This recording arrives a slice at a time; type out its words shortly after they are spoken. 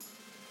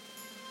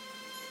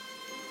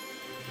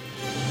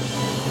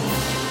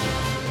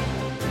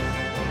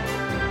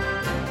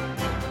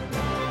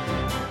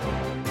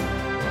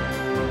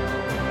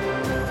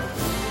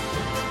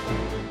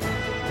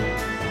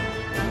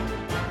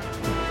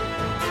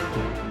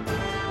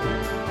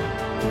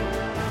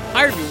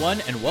Hi everyone,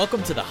 and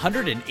welcome to the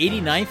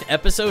 189th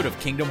episode of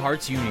Kingdom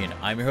Hearts Union.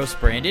 I'm your host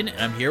Brandon, and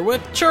I'm here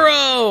with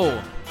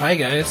Churro! Hi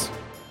guys.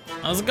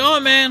 How's it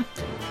going, man?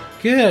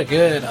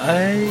 Good.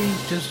 I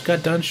just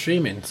got done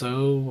streaming,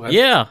 so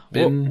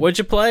what'd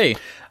you play?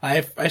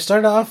 I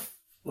started off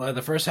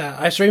the first half.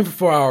 I streamed for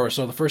 4 hours,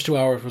 so the first 2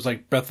 hours was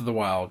like Breath of the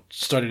Wild.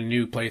 Started a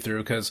new playthrough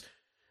because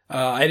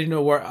I didn't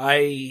know where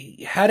I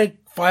had a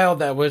file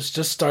that was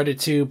just started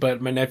too,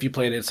 but my nephew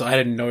played it, so I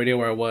had no idea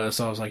where it was.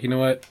 So I was like, you know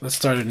what? Let's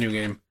start a new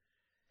game.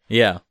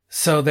 Yeah.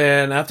 So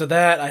then after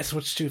that, I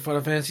switched to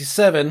Final Fantasy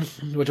VII,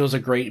 which was a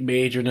great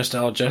major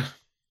nostalgia.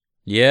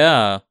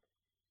 Yeah.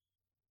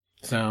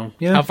 So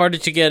yeah. How far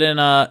did you get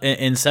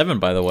in 7,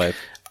 by the way?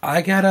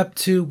 I got up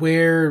to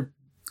where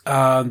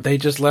they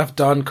just left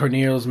Don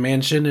Corneo's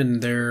mansion,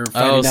 and they're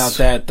finding out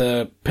that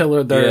the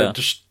pillar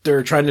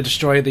they're trying to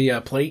destroy the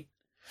plate.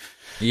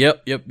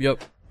 Yep.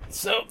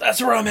 So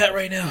that's where I'm at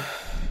right now.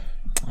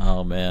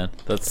 Oh man,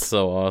 that's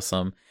so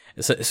awesome.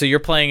 So you're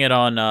playing it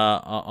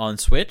on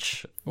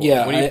Switch?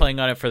 Yeah. What are you playing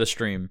on it for the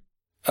stream?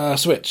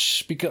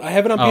 Switch, because I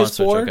have it on PS4,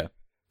 Switch, okay.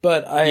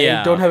 But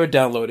I don't have it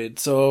downloaded,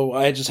 so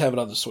I just have it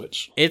on the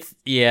Switch.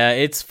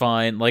 It's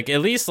fine. Like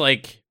at least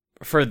like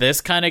for this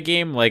kind of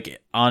game,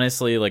 like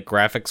honestly, like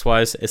graphics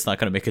wise, it's not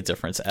going to make a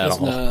difference at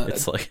all.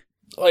 It's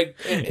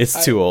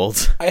it's too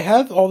old. I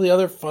have all the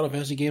other Final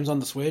Fantasy games on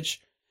the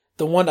Switch.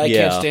 The one I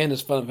can't stand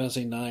is Final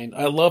Fantasy IX.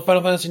 I love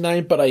Final Fantasy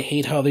IX, but I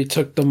hate how they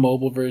took the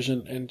mobile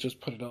version and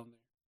just put it on there.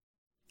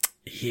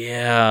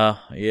 Yeah.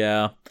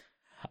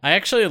 I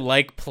actually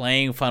like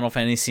playing Final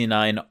Fantasy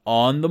IX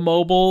on the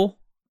mobile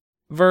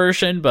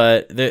version,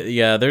 but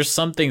there's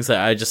some things that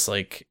I just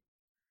like.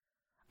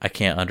 I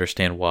can't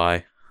understand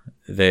why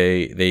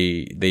they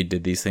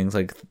did these things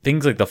like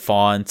the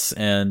fonts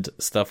and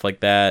stuff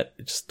like that.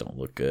 It just don't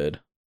look good.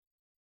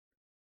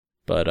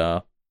 But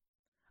I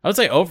would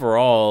say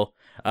overall,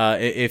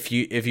 if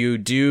you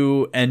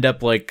do end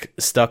up like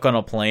stuck on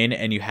a plane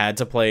and you had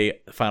to play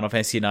Final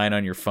Fantasy IX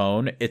on your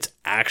phone, it's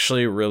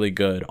actually really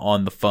good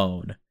on the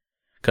phone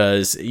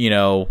because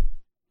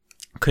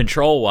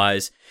control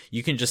wise,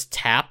 you can just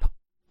tap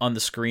on the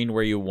screen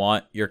where you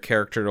want your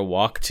character to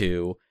walk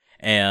to,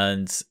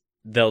 and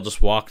they'll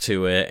just walk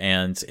to it,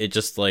 and it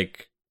just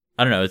like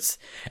I don't know. It's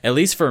at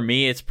least for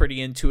me, it's pretty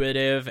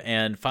intuitive.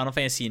 And Final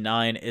Fantasy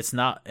IX, it's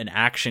not an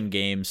action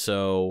game,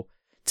 so.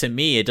 To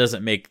me, it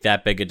doesn't make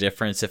that big a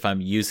difference if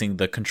I'm using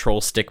the control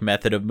stick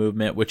method of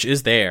movement, which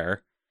is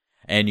there,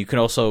 and you can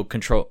also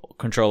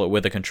control it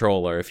with a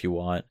controller if you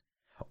want,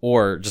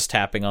 or just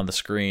tapping on the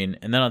screen.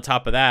 And then on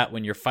top of that,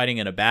 when you're fighting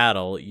in a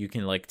battle, you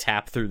can like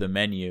tap through the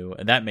menu,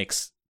 and that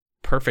makes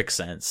perfect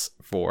sense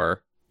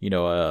for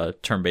a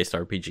turn-based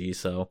RPG.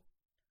 So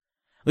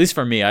at least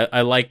for me,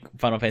 I like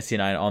Final Fantasy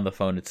IX on the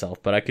phone itself,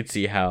 but I could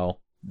see how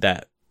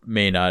that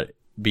may not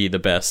be the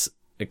best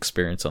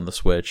experience on the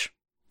Switch.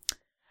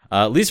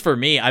 At least for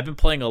me, I've been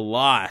playing a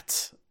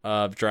lot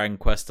of Dragon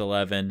Quest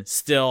XI.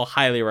 Still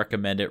highly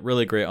recommend it.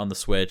 Really great on the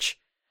Switch.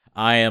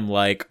 I am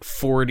like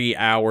 40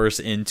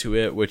 hours into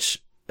it,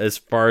 which as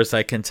far as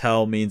I can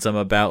tell means I'm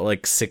about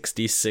like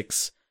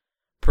 66%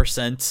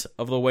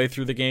 of the way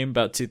through the game,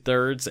 about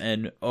 2/3.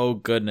 And oh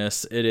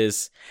goodness,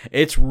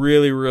 it's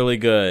really, really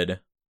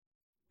good.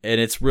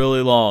 And it's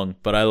really long,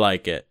 but I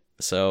like it.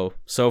 So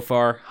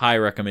far, high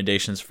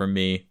recommendations from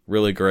me.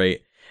 Really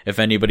great. If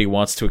anybody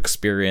wants to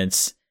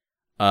experience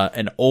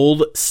an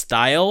old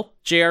style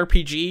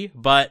JRPG,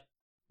 but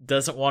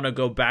doesn't want to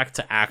go back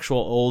to actual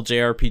old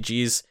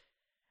JRPGs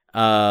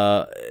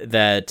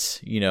that,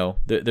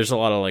 there's a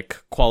lot of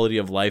like quality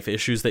of life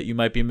issues that you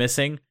might be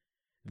missing.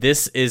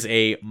 This is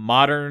a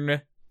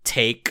modern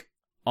take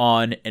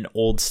on an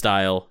old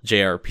style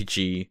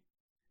JRPG,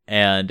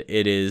 and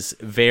it is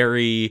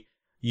very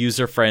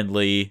user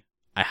friendly.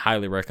 I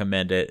highly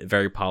recommend it.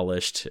 Very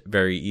polished,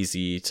 very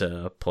easy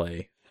to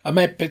play. I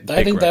think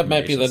that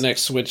might be the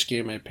next Switch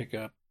game I pick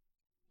up.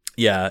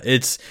 Yeah,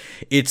 it's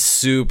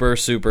super,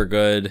 super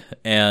good.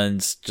 And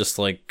just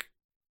like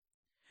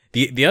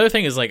the other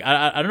thing is like,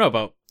 I don't know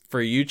about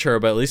for you, Churro,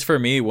 but at least for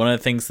me, one of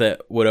the things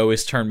that would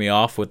always turn me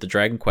off with the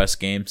Dragon Quest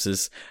games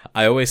is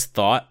I always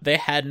thought they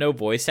had no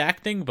voice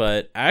acting,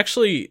 but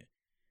actually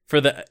for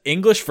the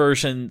English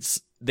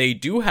versions, they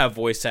do have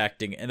voice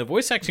acting, and the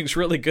voice acting is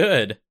really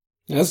good.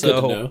 That's good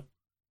to know.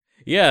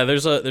 Yeah,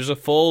 there's a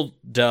full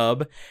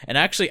dub, and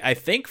actually, I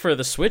think for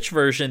the Switch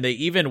version, they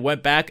even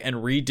went back and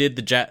redid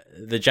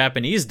the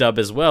Japanese dub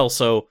as well.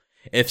 So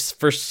if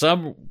for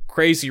some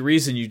crazy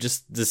reason you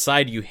just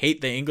decide you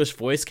hate the English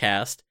voice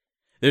cast,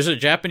 there's a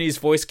Japanese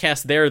voice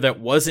cast there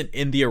that wasn't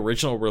in the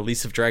original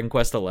release of Dragon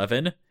Quest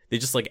XI. They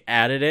just like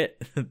added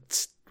it,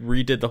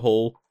 redid the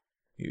whole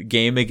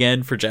game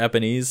again for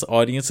Japanese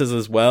audiences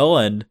as well,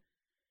 and.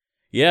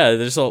 Yeah,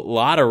 there's a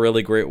lot of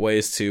really great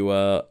ways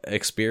to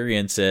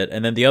experience it.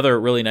 And then the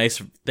other really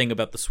nice thing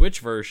about the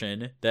Switch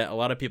version that a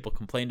lot of people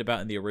complained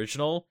about in the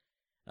original,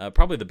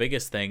 probably the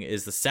biggest thing,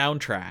 is the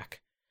soundtrack.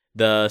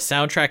 The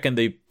soundtrack in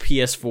the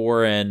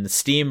PS4 and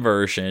Steam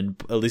version,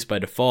 at least by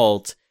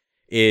default,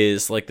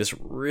 is like this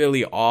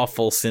really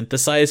awful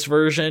synthesized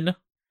version.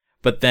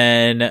 But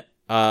then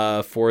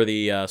for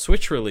the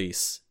Switch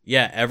release,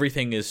 yeah,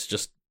 everything is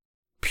just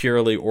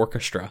purely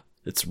orchestra.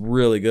 It's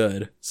really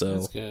good. So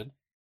that's good.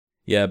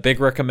 Yeah, big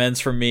recommends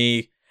from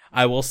me.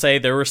 I will say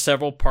there were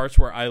several parts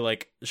where I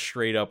like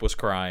straight up was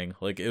crying.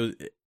 Like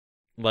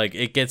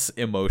it gets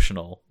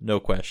emotional, no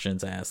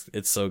questions asked.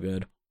 It's so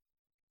good.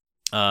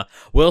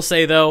 Will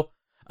say though,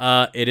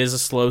 it is a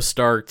slow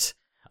start.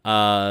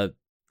 I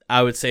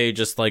would say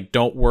just like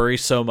don't worry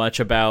so much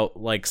about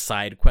like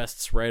side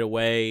quests right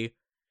away.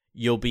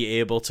 You'll be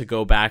able to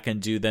go back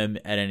and do them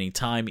at any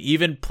time.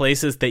 Even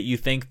places that you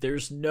think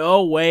there's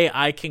no way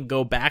I can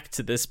go back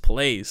to this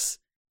place.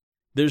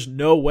 There's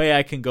no way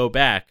I can go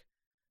back.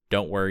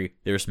 Don't worry,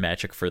 there's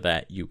magic for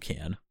that. You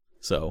can.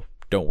 So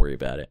don't worry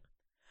about it.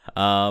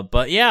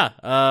 But yeah,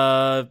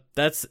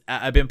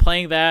 I've been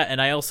playing that, and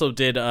I also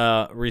did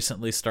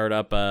recently start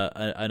up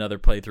another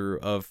playthrough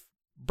of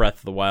Breath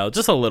of the Wild,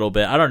 just a little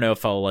bit. I don't know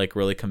if I'll like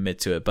really commit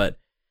to it, but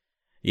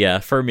yeah,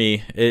 for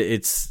me,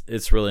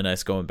 it's really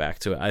nice going back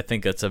to it. I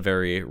think it's a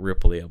very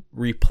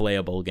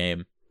replayable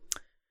game.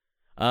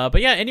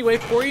 But yeah, anyway,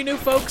 for you new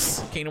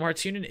folks, Kingdom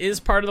Hearts Union is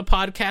part of the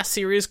podcast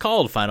series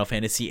called Final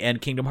Fantasy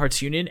and Kingdom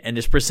Hearts Union and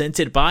is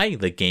presented by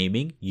the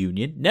Gaming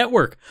Union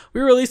Network.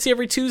 We release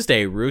every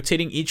Tuesday,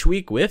 rotating each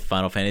week with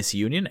Final Fantasy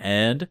Union,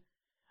 and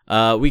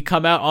we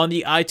come out on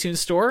the iTunes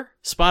Store,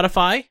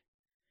 Spotify,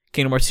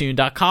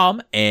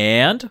 KingdomHeartsUnion.com,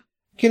 and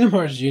Kingdom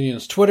Hearts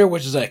Union's Twitter,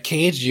 which is at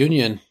Caged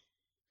Union.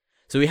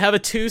 So we have a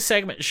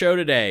 2-segment show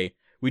today.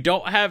 We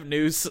don't have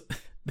news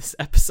this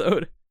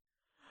episode,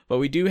 but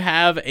we do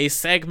have a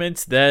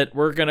segment that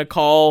we're going to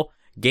call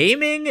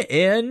Gaming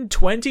in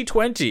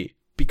 2020,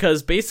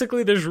 because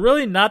basically there's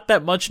really not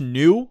that much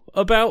new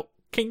about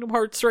Kingdom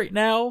Hearts right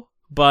now,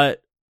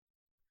 but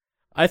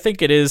I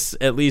think it is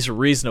at least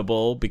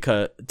reasonable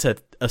to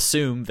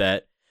assume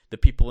that the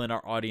people in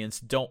our audience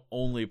don't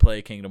only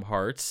play Kingdom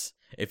Hearts.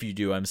 If you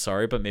do, I'm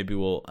sorry, but maybe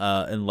we'll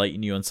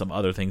enlighten you on some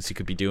other things you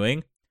could be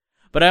doing.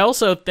 But I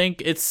also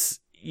think it's,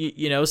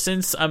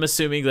 since I'm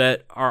assuming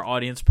that our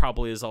audience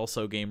probably is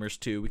also gamers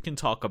too, we can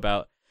talk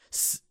about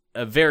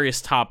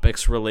various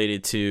topics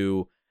related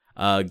to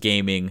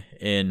gaming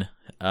in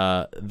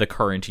the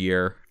current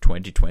year,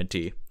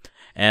 2020.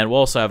 And we'll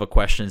also have a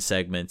question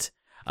segment.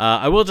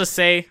 I will just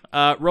say,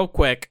 real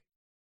quick,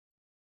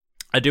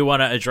 I do want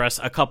to address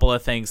a couple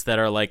of things that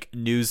are like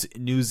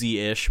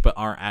newsy-ish, but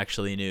aren't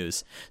actually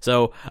news.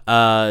 So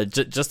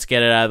just to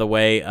get it out of the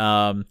way,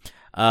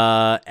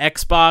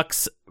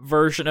 Xbox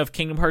version of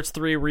Kingdom Hearts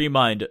 3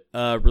 Remind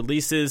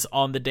releases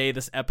on the day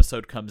this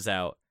episode comes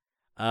out.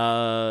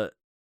 On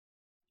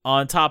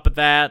top of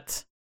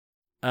that,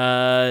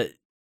 there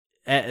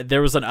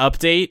was an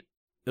update.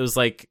 It was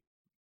like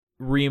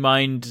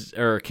Remind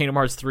or Kingdom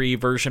Hearts 3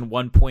 version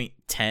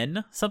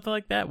 1.10, something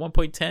like that,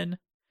 1.10.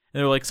 And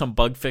there were like some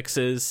bug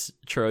fixes.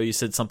 Churro, you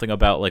said something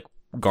about like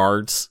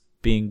guards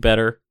being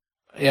better.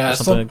 Yeah,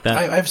 something like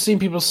that. I've seen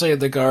people say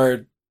the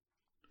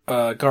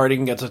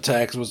guarding against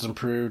attacks was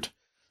improved,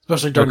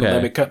 especially during the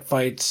limit cut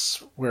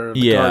fights where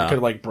the guard could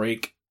like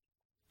break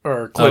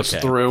or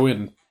glitch through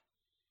and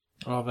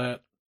all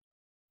that.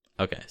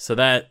 Okay, so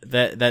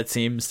that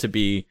seems to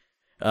be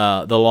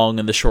the long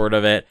and the short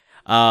of it.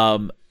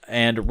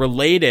 And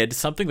related,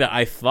 something that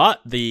I thought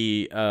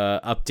the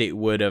update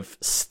would have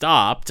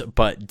stopped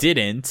but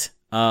didn't.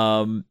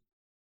 You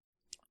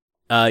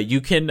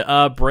can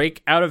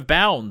break out of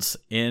bounds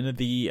in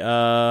the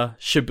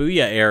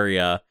Shibuya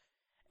area.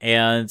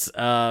 And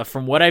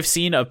from what I've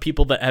seen of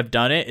people that have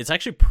done it, it's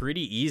actually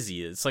pretty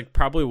easy. It's like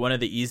probably one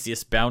of the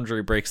easiest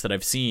boundary breaks that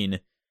I've seen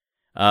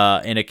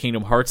in a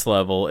Kingdom Hearts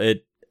level.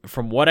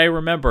 From what I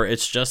remember,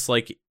 it's just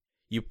like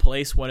you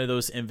place one of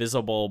those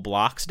invisible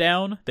blocks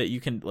down that you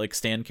can like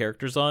stand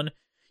characters on.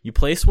 You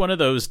place one of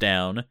those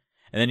down,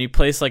 and then you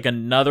place like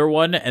another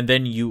one, and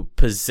then you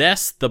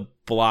possess the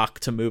block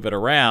to move it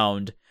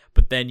around,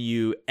 but then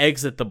you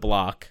exit the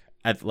block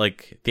at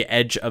like the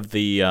edge of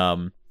the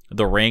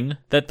ring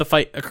that the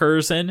fight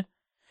occurs in.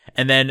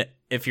 And then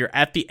if you're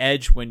at the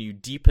edge when you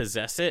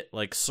depossess it,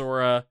 like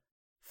Sora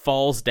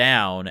falls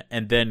down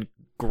and then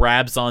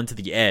grabs onto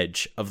the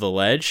edge of the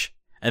ledge.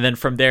 And then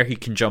from there he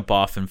can jump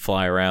off and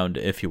fly around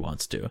if he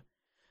wants to.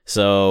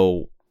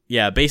 So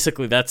yeah,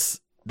 basically that's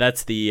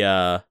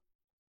the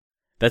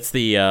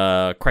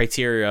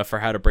criteria for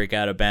how to break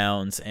out of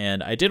bounds.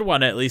 And I did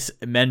want to at least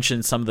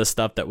mention some of the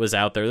stuff that was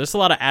out there. There's a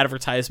lot of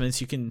advertisements.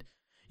 You can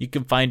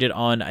find it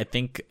on, I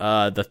think,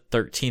 the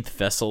 13th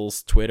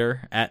Vessel's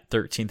Twitter, at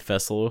 13th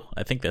Vessel.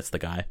 I think that's the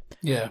guy.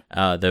 Yeah.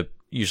 That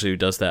usually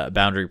does that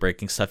boundary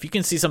breaking stuff. You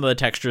can see some of the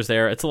textures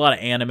there. It's a lot of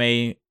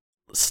anime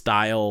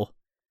style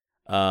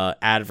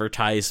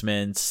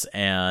advertisements,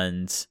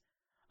 and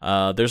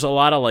there's a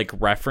lot of like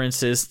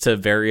references to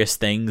various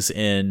things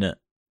in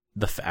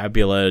the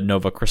Fabula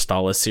Nova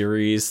Crystallis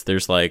series.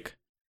 There's like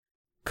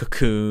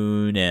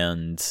Cocoon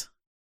and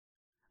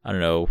I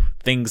don't know,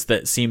 things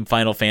that seem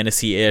Final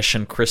Fantasy-ish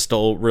and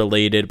Crystal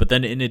related. But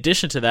then in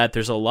addition to that,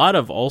 there's a lot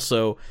of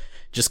also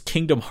just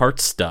Kingdom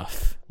Hearts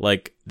stuff.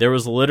 Like there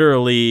was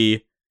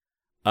literally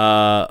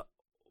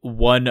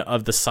one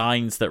of the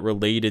signs that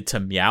related to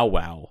Meow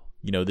Wow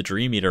the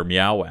Dream Eater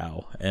Meow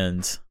Wow,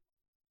 and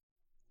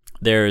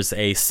there's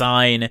a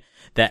sign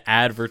that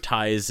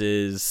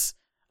advertises,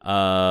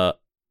 like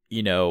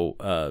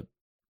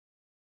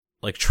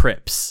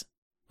trips.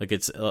 Like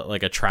it's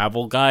like a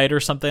travel guide or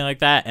something like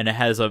that, and it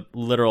has a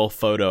literal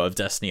photo of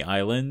Destiny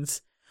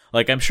Islands.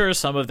 Like, I'm sure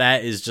some of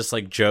that is just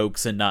like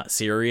jokes and not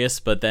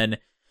serious, but then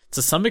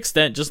to some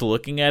extent, just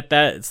looking at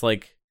that, it's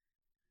like,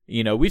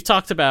 we've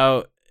talked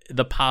about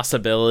the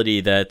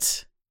possibility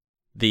that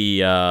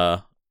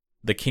the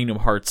Kingdom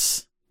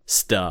Hearts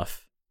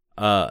stuff,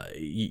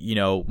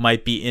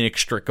 might be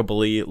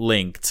inextricably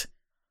linked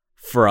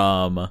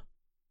from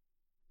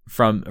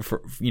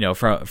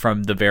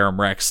the Verum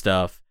Rex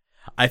stuff.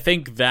 I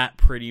think that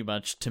pretty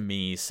much to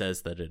me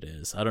says that it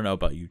is. I don't know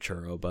about you,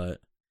 Churro, but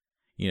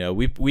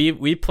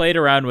we played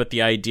around with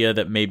the idea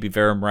that maybe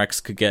Verum Rex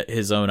could get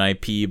his own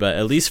IP, but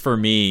at least for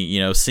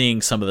me,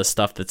 seeing some of the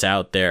stuff that's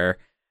out there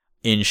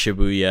in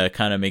Shibuya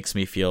kind of makes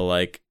me feel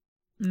like,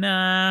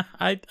 nah,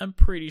 I'm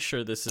pretty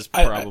sure this is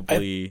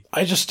probably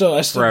I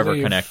still forever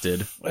believe,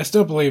 connected. I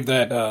still believe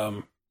that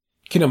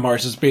Kingdom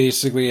Hearts is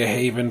basically a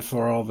haven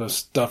for all the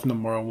stuff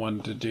Nomura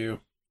wanted to do.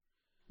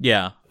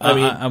 Yeah,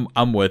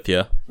 I'm with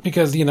you.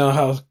 Because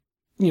how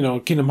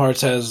Kingdom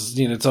Hearts has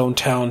its own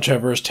town,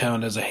 Traverse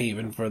Town, as a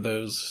haven for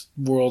those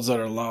worlds that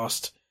are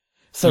lost.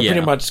 So pretty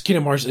much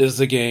Kingdom Hearts is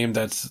the game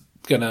that's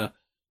gonna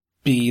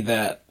be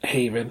that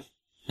haven.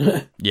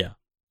 Yeah,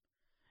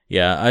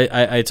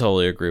 I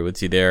totally agree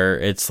with you there.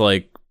 It's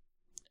like,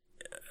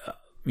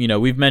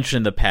 we've mentioned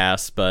in the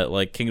past, but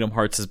like Kingdom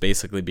Hearts has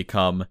basically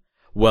become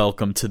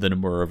welcome to the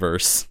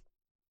Nomuraverse,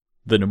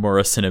 the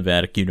Nomura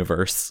Cinematic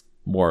Universe,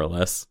 more or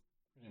less.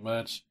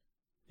 Much.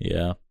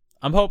 Yeah.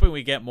 I'm hoping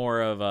we get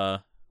more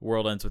of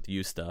World Ends With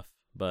You stuff.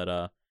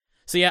 But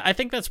so yeah, I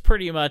think that's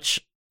pretty much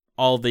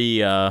all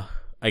the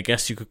I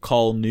guess you could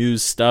call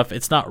news stuff.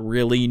 It's not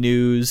really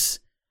news.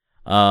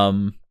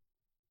 Just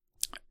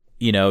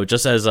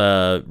as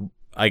I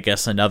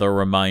guess another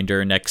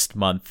reminder, next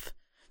month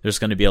there's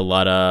going to be a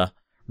lot of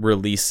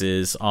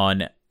releases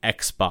on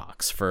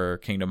Xbox for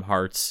Kingdom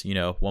Hearts,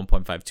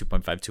 1.5,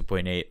 2.5,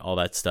 2.8, all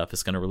that stuff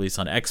is going to release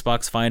on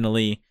Xbox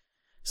finally.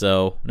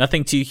 So,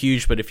 nothing too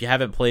huge, but if you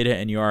haven't played it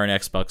and you are an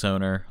Xbox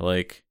owner,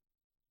 like,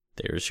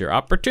 there's your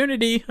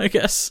opportunity, I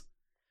guess.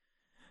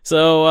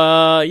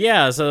 So,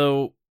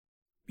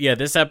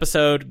 this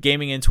episode,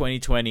 Gaming in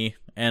 2020,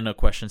 and a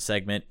question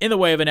segment. In the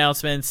way of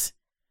announcements,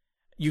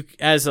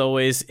 as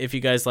always, if you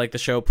guys like the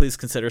show, please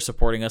consider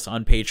supporting us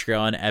on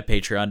Patreon at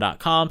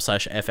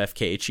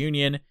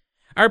patreon.com/ffkhunion.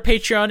 Our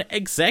Patreon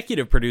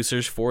executive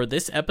producers for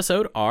this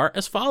episode are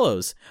as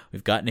follows.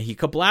 We've got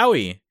Nahika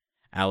Blowie,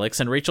 Alex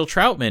and Rachel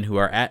Troutman, who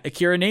are at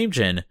Akira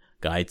Namejin,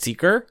 Guide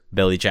Seeker,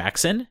 Billy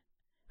Jackson,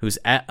 who's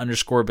at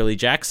 _Billy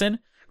Jackson,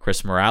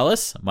 Chris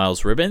Morales,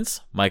 Miles Ribbons,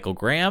 Michael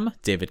Graham,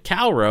 David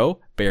Calrow,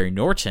 Barry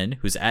Norton,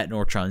 who's at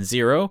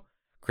Nortron0,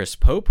 Chris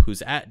Pope,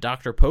 who's at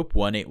Dr. Pope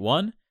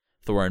 181,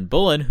 Thorin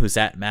Bullen, who's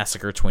at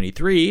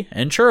Massacre23,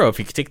 and Churro, if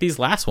you could take these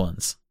last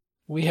ones.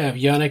 We have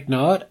Yannick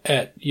Nod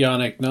at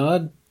Yannick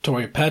Nod,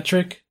 Tori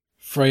Patrick,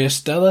 Freya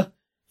Stella,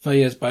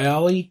 Fayez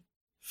Bayali,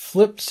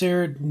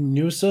 Flipsir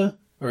Nusa,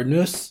 or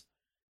Nus,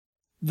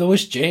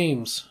 Lois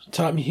James,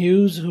 Tom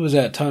Hughes, who is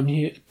at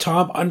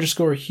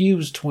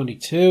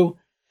Tom_Hughes22,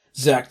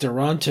 Zach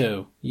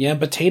Duranto, Yam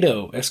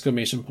Potato, !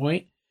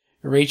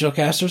 Rachel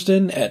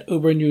Casterston at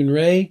Ubernoon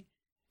Ray,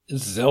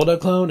 Zelda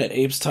Clone at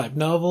Apes Type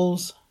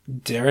Novels,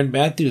 Darren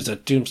Matthews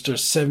at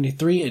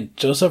Doomster73, and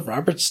Joseph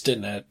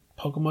Robertson at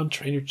Pokemon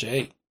Trainer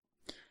J.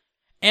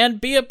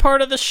 And be a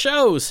part of the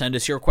show. Send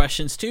us your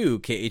questions to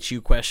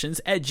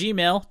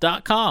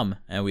khuquestions@gmail.com.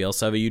 And we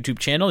also have a YouTube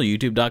channel,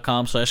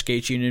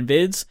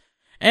 youtube.com/khunionvids.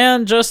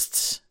 And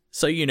just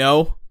so you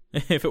know,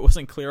 if it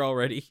wasn't clear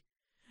already,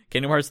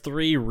 Kingdom Hearts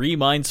 3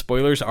 Remind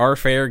spoilers are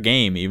fair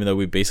game, even though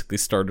we basically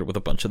started with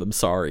a bunch of them,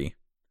 sorry.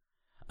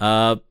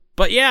 But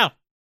yeah,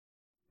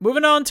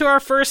 moving on to our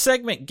first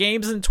segment,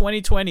 Games in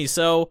 2020.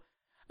 So,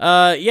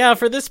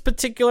 for this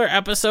particular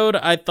episode,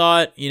 I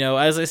thought,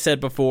 as I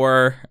said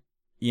before,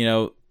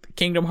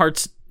 Kingdom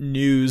Hearts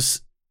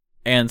news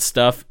and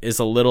stuff is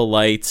a little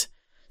light.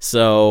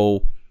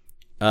 So,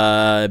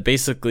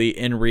 basically,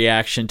 in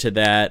reaction to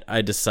that,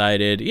 I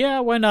decided,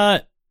 why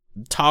not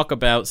talk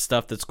about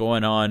stuff that's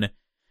going on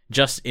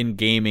just in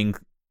gaming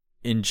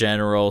in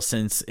general,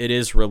 since it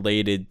is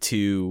related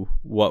to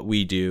what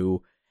we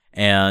do.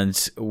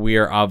 And we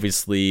are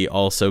obviously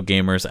also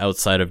gamers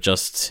outside of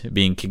just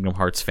being Kingdom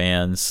Hearts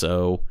fans.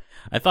 So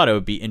I thought it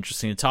would be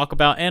interesting to talk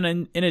about.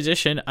 And in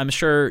addition, I'm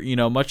sure,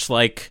 much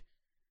like,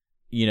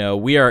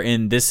 we are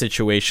in this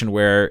situation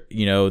where,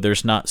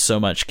 there's not so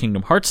much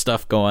Kingdom Hearts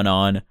stuff going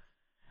on.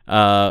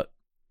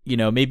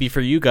 Maybe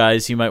for you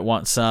guys, you might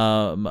want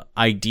some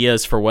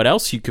ideas for what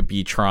else you could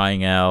be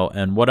trying out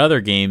and what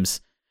other games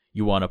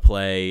you want to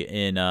play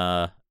in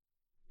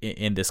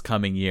this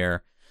coming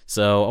year.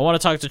 So I want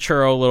to talk to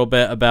Churro a little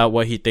bit about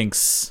what he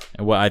thinks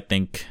and what I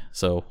think.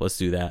 So let's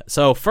do that.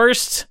 So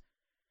first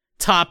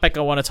topic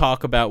I want to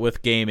talk about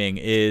with gaming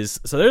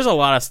is, so there's a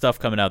lot of stuff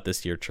coming out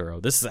this year,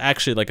 Churro. This is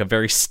actually like a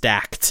very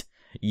stacked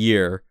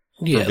year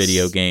for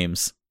video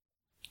games.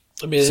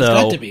 I mean, it's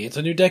got to be. It's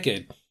a new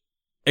decade.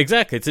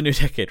 Exactly. It's a new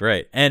decade,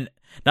 right? And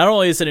not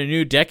only is it a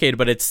new decade,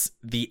 but it's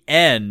the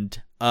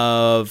end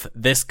of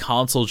this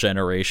console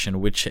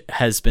generation, which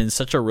has been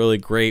such a really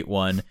great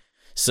one.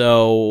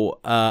 So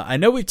I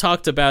know we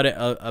talked about it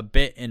a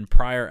bit in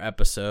prior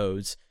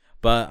episodes,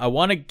 but I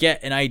want to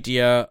get an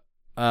idea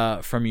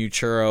from you,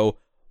 Churro.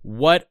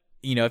 What,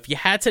 if you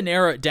had to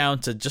narrow it down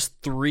to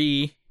just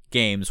 3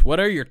 games, what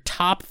are your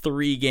top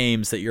 3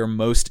 games that you're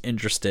most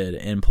interested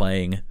in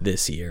playing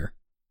this year?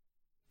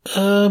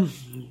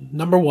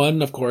 Number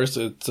 1, of course,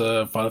 it's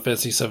Final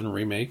Fantasy VII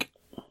Remake.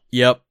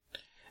 Yep.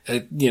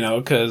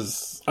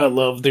 Because I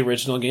love the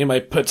original game. I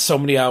put so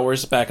many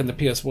hours back in the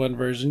PS1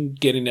 version,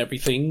 getting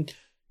everything.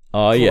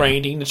 Oh, yeah.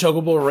 Grinding the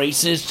Chocobo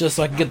races just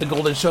so I can get the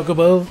golden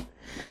Chocobo.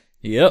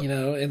 Yep.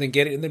 And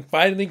then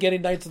finally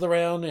getting Knights of the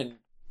Round and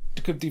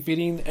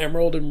defeating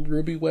Emerald and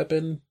Ruby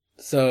weapon.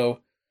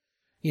 So,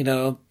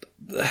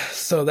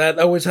 so that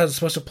always has a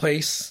special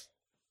place.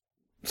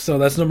 So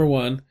that's number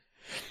 1.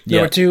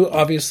 Number 2,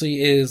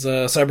 obviously, is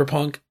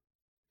Cyberpunk.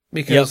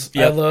 Because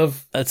I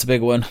love... That's a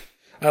big one.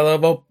 I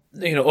love,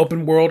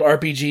 open world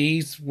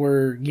RPGs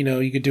where,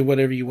 you could do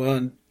whatever you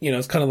want.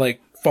 It's kind of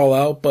like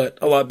Fallout, but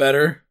a lot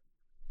better.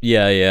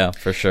 Yeah,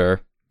 for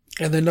sure.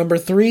 And then number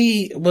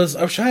 3 was,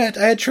 I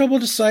had trouble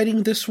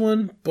deciding this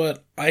one,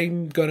 but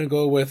I'm going to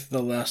go with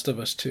The Last of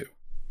Us 2.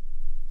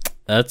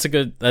 That's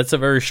a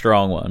very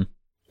strong one.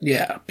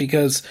 Yeah,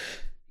 because,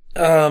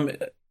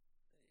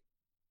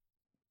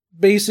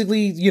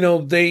 basically,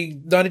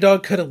 Naughty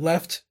Dog could have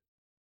left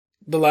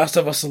The Last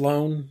of Us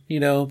alone,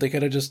 they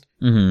could have just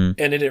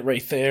ended it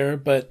right there,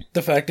 but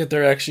the fact that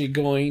they're actually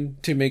going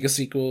to make a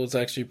sequel is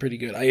actually pretty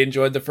good. I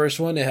enjoyed the first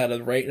one. It had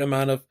the right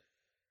amount of,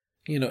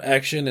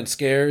 action and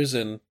scares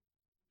and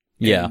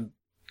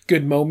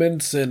good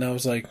moments, and I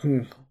was like,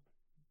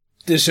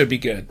 this should be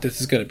good. This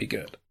is going to be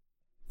good.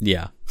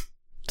 Yeah,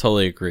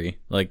 totally agree.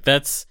 Like,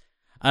 that's,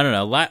 I don't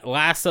know,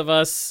 Last of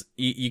Us,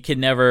 you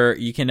can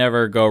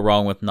never go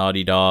wrong with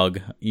Naughty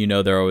Dog.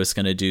 They're always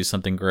going to do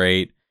something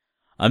great.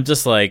 I'm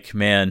just like,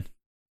 man,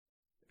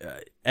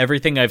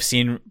 everything I've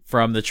seen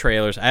from the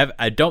trailers,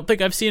 I don't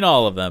think I've seen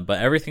all of them, but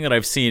everything that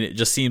I've seen, it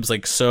just seems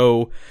like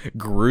so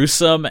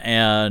gruesome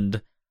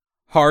and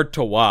hard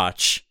to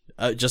watch,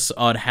 just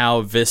on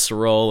how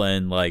visceral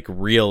and like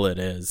real it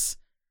is.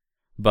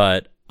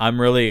 But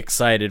I'm really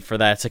excited for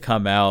that to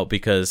come out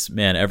because,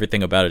 man,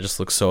 everything about it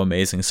just looks so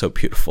amazing, so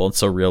beautiful, and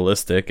so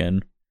realistic.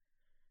 And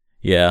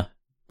yeah,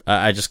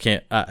 I just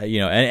can't,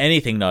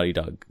 anything Naughty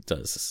Dog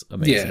does is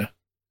amazing. Yeah.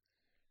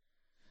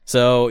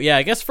 So yeah,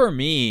 I guess for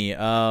me,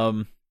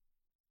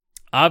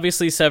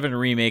 obviously 7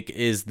 Remake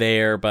is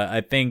there, but I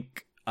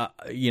think,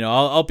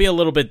 I'll be a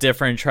little bit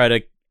different, try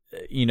to,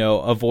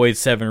 avoid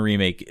 7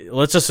 Remake.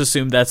 Let's just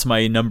assume that's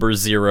my number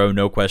 0,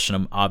 no question.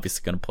 I'm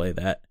obviously going to play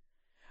that.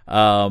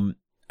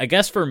 I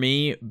guess for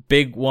me,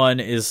 biggest one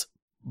is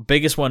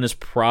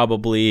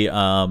probably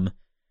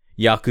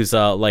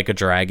Yakuza Like a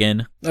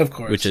Dragon, of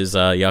course, which is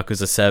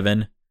Yakuza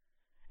 7.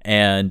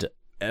 And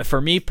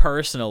for me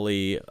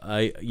personally,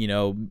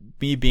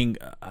 me being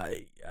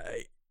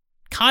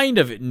kind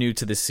of new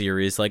to the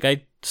series, like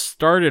I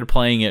started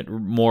playing it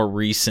more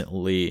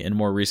recently, in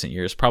more recent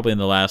years, probably in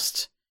the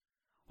last,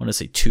 I want to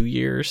say 2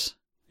 years.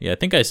 Yeah, I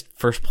think I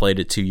first played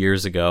it 2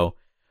 years ago.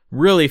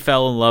 Really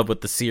fell in love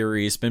with the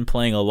series. Been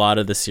playing a lot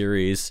of the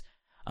series,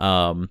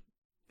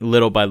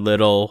 little by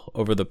little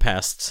over the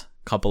past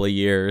couple of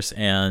years.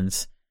 And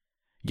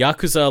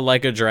Yakuza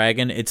Like a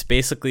Dragon, it's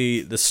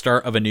basically the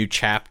start of a new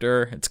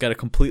chapter. It's got a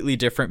completely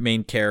different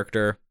main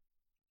character.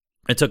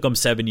 It took them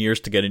 7 years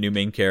to get a new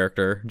main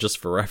character, just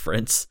for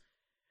reference.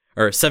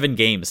 Or 7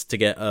 games to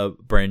get a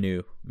brand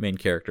new main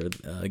character.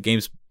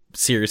 Games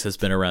series has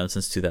been around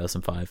since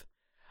 2005.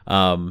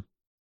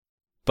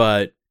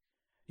 But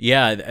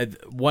yeah,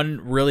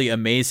 one really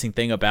amazing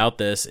thing about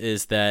this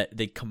is that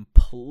they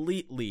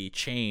completely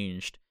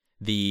changed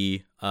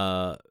the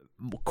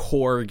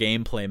core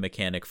gameplay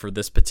mechanic for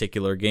this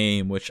particular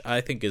game, which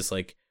I think is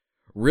like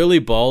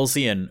really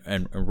ballsy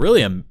and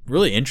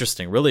really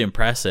interesting, really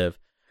impressive.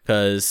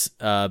 Because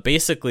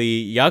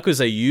basically,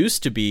 Yakuza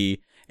used to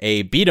be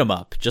a beat 'em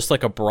up, just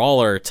like a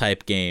brawler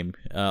type game.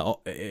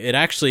 It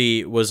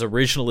actually was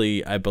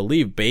originally, I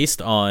believe,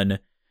 based on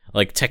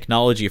like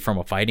technology from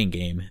a fighting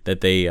game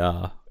that they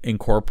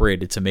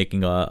incorporated to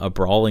making a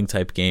brawling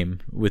type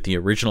game with the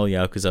original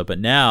Yakuza. But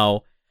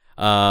now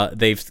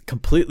they've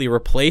completely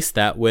replaced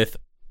that with,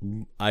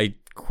 I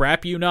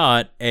crap you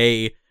not,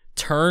 a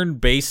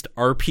turn-based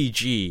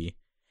RPG.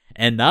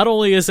 And not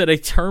only is it a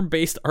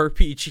turn-based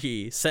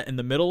RPG set in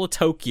the middle of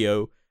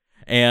Tokyo,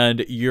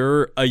 and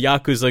you're a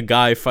Yakuza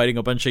guy fighting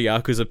a bunch of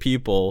Yakuza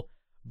people,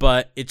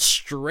 but it's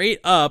straight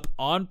up,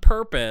 on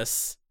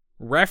purpose,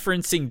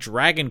 referencing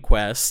Dragon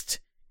Quest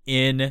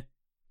in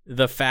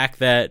the fact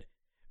that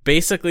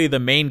basically the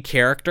main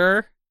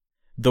character,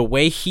 the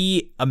way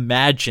he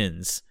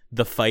imagines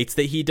the fights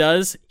that he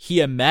does, he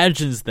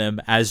imagines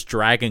them as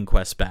Dragon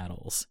Quest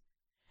battles.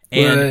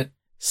 And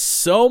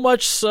So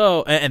much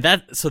so, and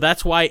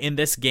that's why in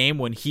this game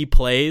when he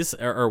plays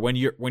or when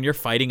you're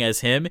fighting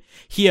as him,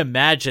 he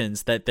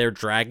imagines that they're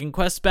Dragon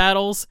Quest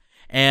battles,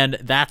 and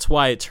that's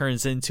why it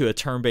turns into a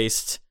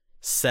turn-based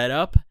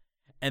setup.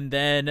 And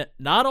then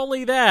not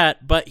only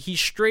that, but he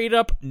straight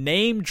up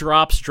name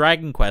drops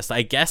Dragon Quest.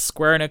 I guess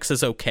Square Enix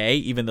is okay,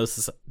 even though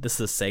this is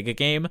a Sega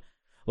game.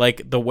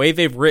 Like, the way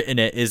they've written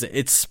it is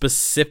it's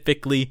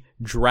specifically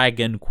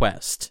Dragon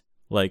Quest.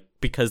 Like,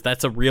 because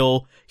that's a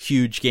real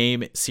huge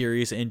game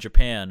series in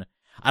Japan.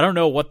 I don't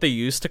know what they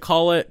used to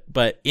call it,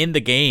 but in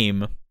the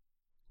game,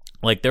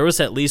 like, there was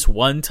at least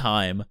one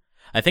time,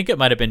 I think it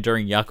might have been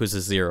during Yakuza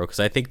 0,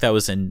 because I think that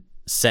was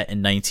set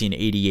in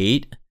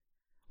 1988,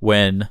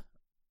 when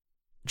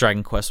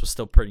Dragon Quest was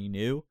still pretty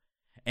new,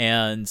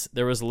 and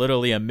there was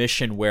literally a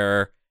mission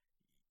where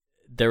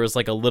there was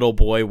like a little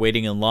boy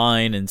waiting in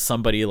line and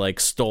somebody like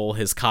stole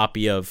his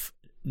copy of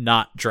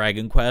not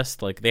Dragon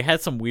Quest. Like, they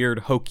had some weird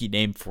hokey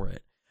name for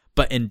it,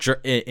 but in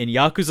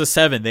Yakuza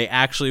 7 they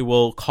actually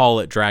will call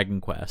it Dragon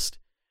Quest.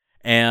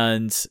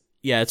 And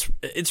yeah,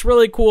 it's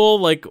really cool.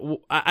 Like,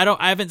 I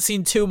haven't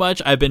seen too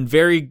much. I've been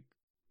very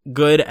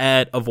good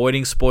at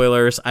avoiding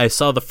spoilers. I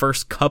saw the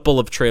first couple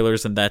of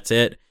trailers and that's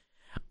it.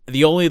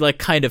 The only like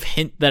kind of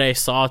hint that I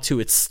saw to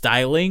its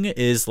styling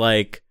is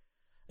like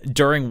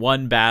during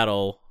one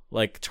battle,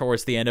 like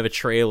towards the end of a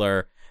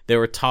trailer, they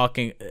were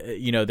talking,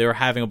 they were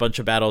having a bunch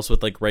of battles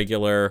with like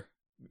regular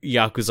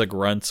Yakuza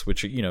grunts,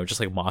 which, just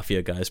like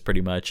mafia guys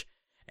pretty much,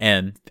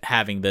 and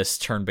having this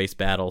turn-based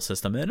battle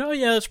system. And oh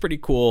yeah, that's pretty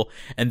cool.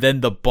 And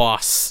then the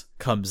boss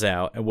comes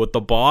out, and what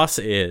the boss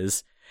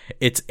is,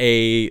 it's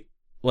a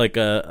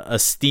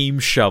steam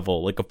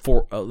shovel, like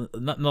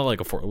not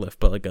like a forklift,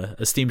 but like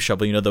a steam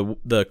shovel,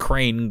 the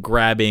crane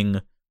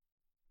grabbing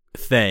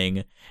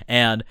thing.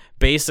 And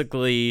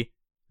basically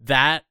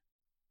that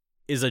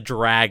is a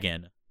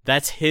dragon.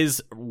 That's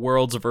his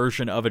world's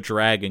version of a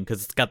dragon,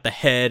 because it's got the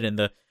head and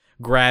the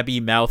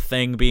grabby mouth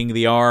thing being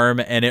the arm,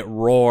 and it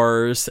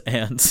roars.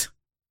 And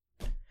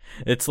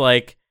it's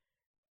like,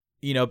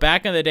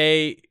 back in the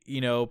day,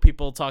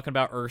 people talking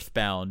about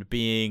Earthbound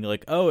being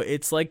like, oh,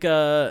 it's like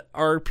a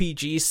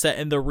RPG set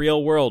in the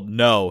real world.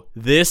 No,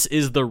 this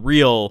is the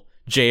real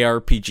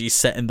JRPG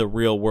set in the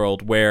real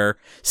world, where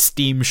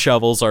steam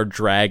shovels are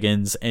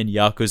dragons and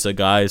Yakuza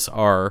guys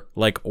are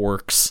like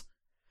orcs.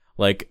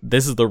 Like,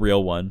 this is the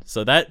real one.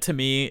 So that to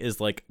me is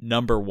like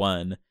number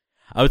one.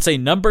 I would say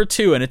number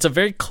two, and it's a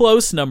very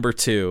close number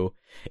two,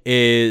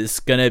 is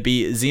gonna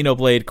be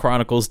Xenoblade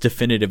Chronicles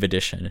Definitive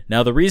Edition.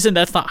 Now, the reason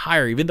that's not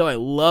higher, even though I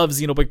love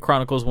Xenoblade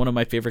Chronicles, one of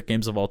my favorite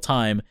games of all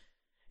time,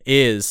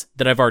 is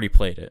that I've already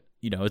played it.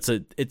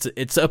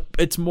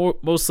 It's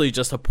mostly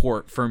just a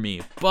port for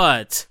me.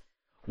 But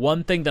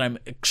one thing that I'm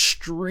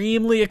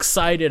extremely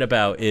excited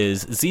about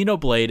is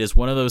Xenoblade is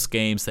one of those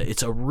games that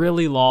it's a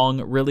really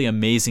long, really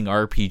amazing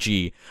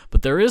RPG,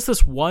 but there is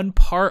this one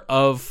part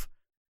of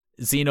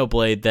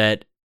Xenoblade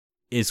that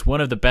is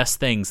one of the best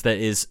things that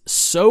is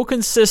so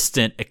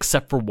consistent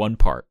except for one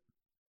part.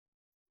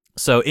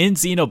 So in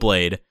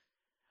Xenoblade,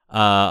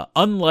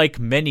 unlike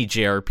many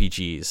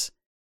JRPGs,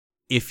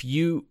 if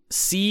you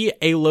see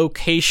a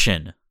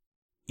location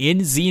in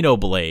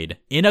Xenoblade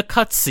in a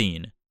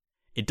cutscene,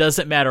 it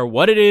doesn't matter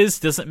what it is,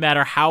 doesn't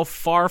matter how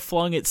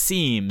far-flung it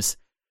seems,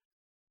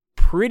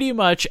 pretty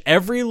much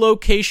every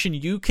location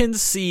you can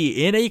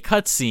see in a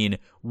cutscene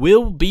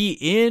will be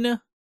in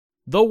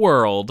the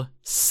world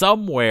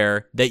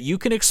somewhere that you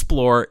can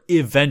explore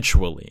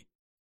eventually.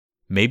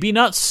 Maybe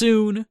not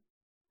soon,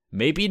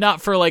 maybe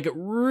not for like a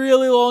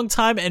really long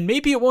time, and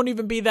maybe it won't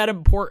even be that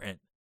important.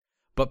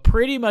 But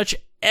pretty much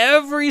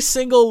every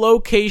single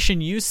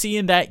location you see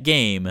in that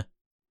game,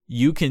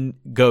 you can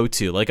go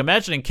to. Like,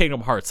 imagine in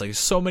Kingdom Hearts, like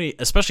so many,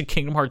 especially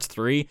Kingdom Hearts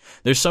 3,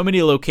 there's so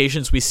many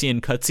locations we see in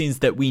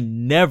cutscenes that we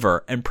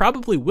never, and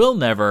probably will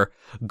never,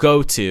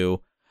 go to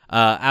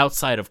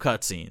outside of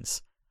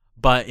cutscenes.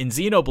 But in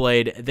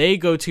Xenoblade, they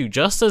go to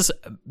just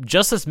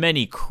as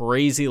many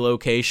crazy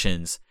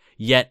locations,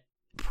 yet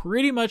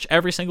pretty much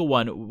every single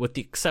one, with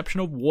the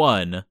exception of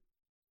one,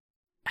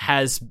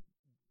 has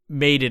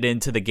made it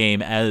into the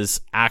game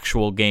as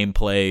actual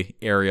gameplay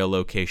area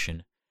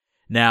location.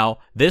 Now,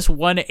 this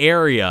one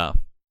area,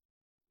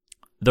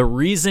 the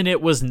reason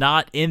it was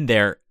not in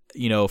there,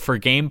 for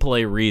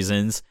gameplay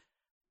reasons,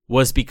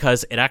 was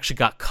because it actually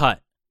got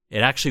cut.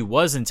 It actually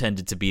was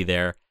intended to be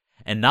there.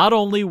 And not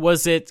only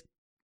was it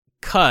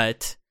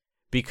cut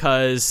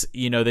because,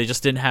 they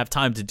just didn't have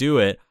time to do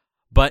it,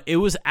 but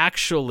it's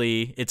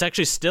actually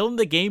still in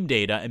the game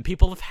data, and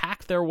people have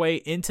hacked their way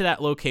into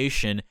that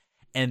location,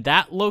 and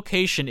that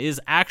location is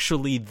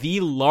actually the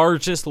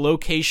largest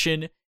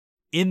location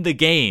in the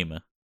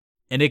game.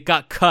 And it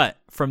got cut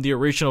from the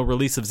original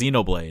release of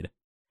Xenoblade.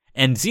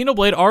 And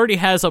Xenoblade already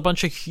has a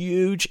bunch of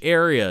huge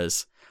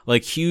areas,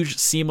 like huge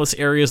seamless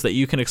areas that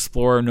you can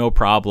explore no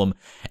problem.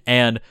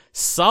 And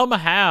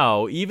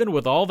somehow, even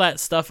with all that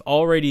stuff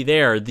already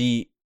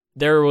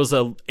there was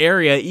an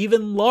area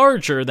even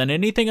larger than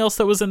anything else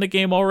that was in the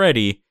game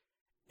already,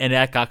 and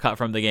that got cut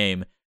from the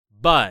game.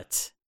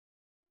 But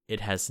it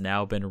has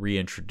now been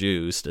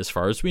reintroduced, as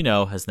far as we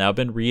know, has now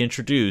been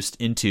reintroduced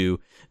into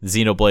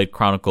Xenoblade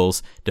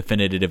Chronicles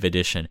Definitive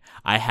Edition.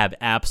 I have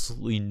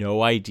absolutely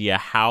no idea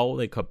how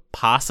they could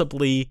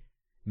possibly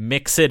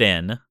mix it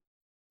in.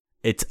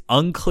 It's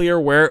unclear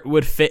where it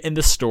would fit in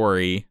the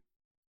story,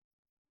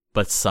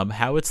 but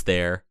somehow it's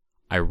there.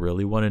 I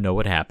really want to know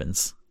what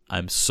happens.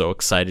 I'm so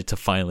excited to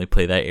finally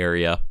play that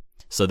area.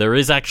 So there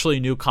is actually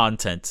new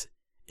content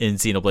in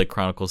Xenoblade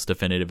Chronicles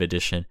Definitive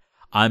Edition.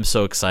 I'm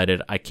so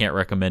excited. I can't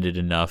recommend it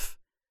enough.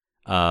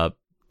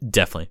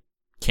 Definitely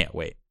can't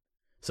wait.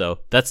 So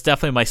that's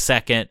definitely my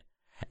second.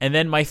 And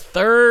then my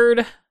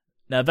third,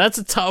 now that's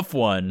a tough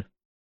one.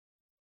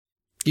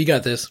 You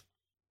got this.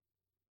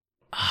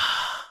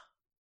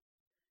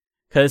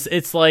 Because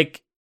it's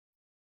like,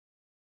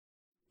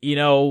 you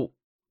know,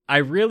 I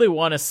really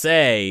want to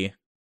say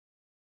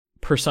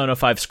Persona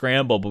 5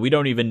 Scramble, but we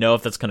don't even know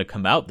if that's going to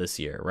come out this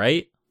year,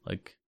 right?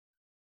 Like,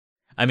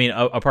 I mean,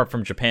 apart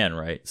from Japan,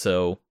 right?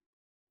 So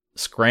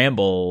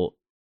Scramble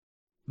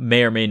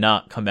may or may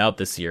not come out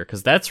this year,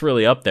 because that's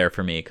really up there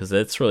for me, because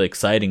that's really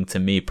exciting to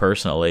me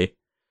personally.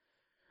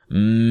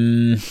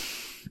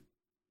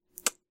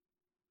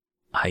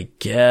 I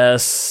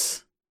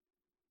guess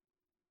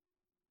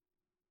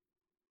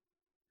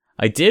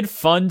I did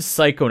fund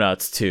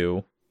Psychonauts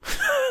 2.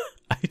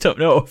 I don't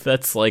know if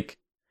that's like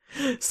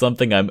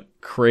something I'm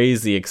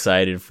crazy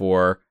excited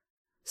for.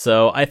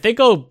 So I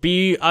think I'll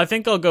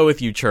go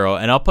with you, Churro,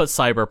 and I'll put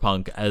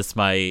Cyberpunk as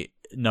my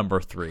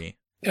number 3.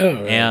 Oh,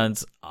 right.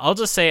 And I'll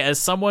just say, as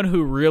someone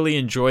who really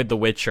enjoyed The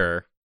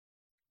Witcher,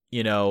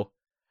 you know,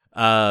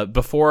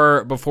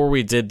 before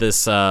we did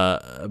this,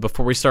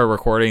 before we started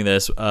recording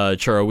this,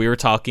 Churro, we were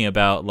talking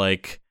about,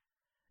 like,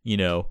 you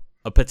know,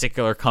 a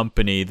particular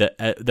company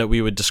that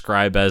we would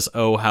describe as,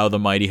 oh, how the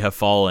mighty have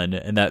fallen,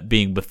 and that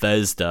being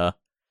Bethesda.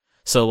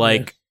 So,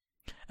 like,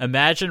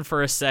 imagine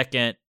for a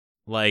second,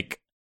 like,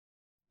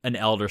 an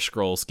Elder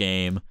Scrolls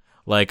game.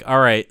 Like, all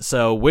right,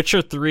 so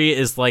Witcher 3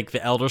 is like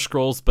the Elder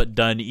Scrolls, but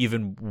done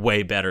even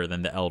way better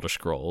than the Elder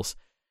Scrolls.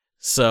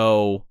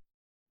 So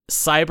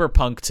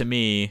Cyberpunk, to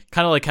me,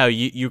 kind of like how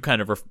you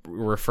kind of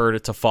referred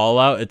it to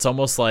Fallout, it's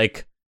almost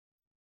like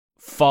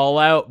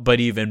Fallout, but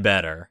even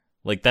better.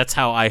 Like, that's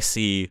how I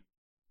see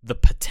the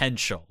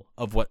potential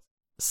of what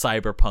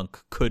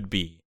Cyberpunk could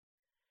be.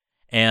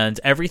 And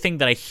everything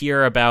that I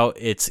hear about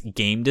its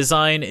game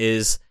design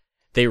is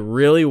they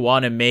really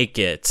want to make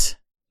it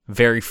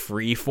very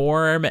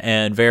freeform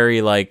and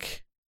very,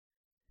 like,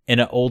 in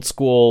an old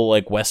school,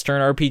 like,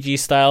 Western RPG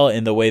style,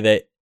 in the way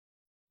that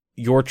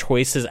your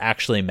choices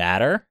actually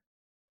matter.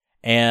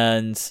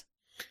 And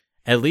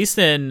at least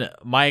in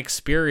my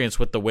experience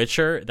with The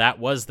Witcher, that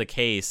was the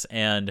case.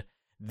 And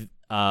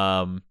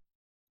the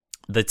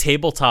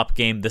tabletop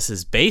game this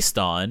is based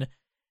on,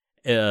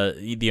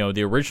 you know,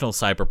 the original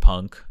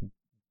Cyberpunk,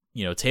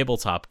 you know,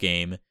 tabletop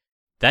game,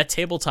 that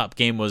tabletop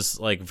game was,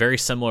 like, very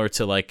similar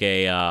to like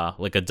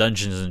a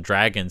Dungeons and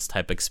Dragons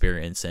type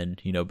experience. And,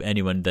 you know,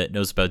 anyone that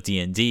knows about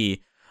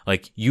D&D,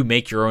 like, you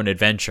make your own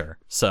adventure.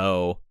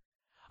 So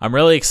I'm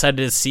really excited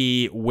to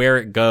see where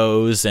it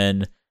goes.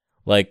 And,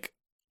 like,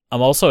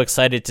 I'm also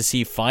excited to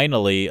see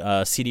finally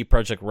CD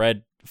Projekt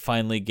Red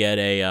finally get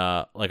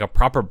a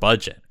proper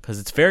budget, because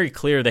it's very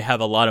clear they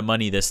have a lot of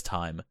money this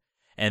time,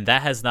 and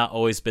that has not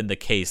always been the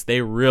case.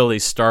 They really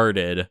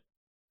started,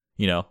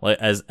 you know, like,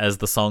 as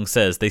the song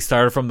says, they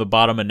started from the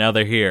bottom and now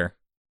they're here.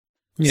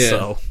 Yeah.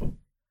 So,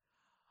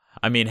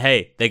 I mean,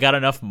 hey, they got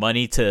enough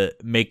money to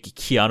make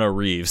Keanu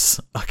Reeves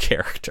a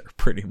character,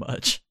 pretty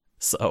much.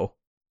 So,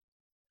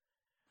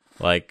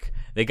 like,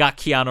 they got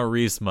Keanu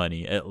Reeves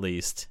money, at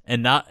least.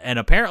 And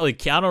apparently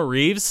Keanu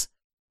Reeves,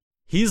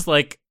 he's,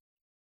 like,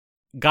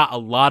 got a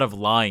lot of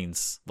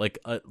lines, like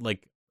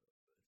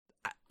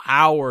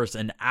hours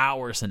and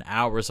hours and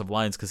hours of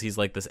lines, because he's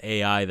like this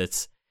AI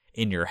that's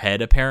in your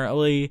head,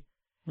 apparently.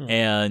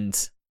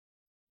 And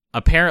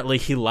apparently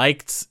he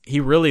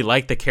really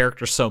liked the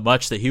character so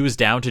much that he was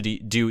down to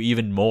do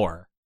even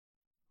more.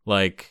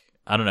 Like,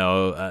 I don't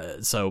know.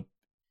 So,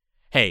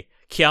 hey,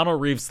 Keanu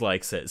Reeves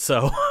likes it.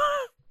 So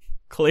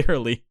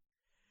clearly,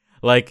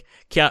 like,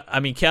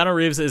 Keanu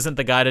Reeves isn't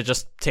the guy to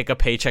just take a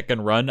paycheck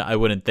and run, I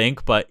wouldn't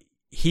think, but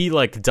he,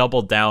 like,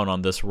 doubled down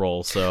on this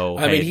role. So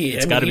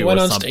it's got to be worth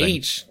something. He went on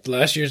stage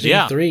last year's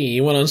E3.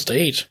 He went on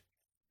stage.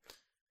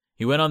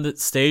 He went on the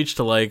stage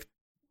to, like,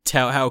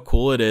 tout how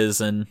cool it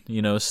is, and,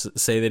 you know,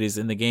 say that he's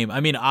in the game. I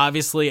mean,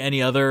 obviously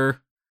any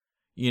other,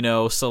 you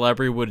know,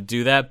 celebrity would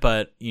do that,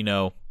 but, you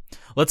know,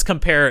 let's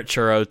compare it,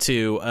 Churro,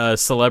 to a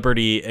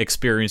celebrity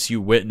experience you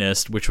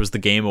witnessed, which was the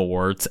Game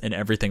Awards and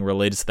everything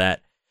related to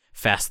that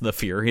Fast and the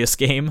Furious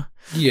game.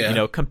 Yeah. You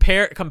know,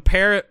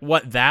 compare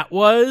what that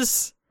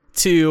was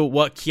to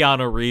what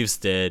Keanu Reeves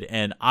did,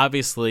 and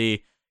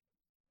obviously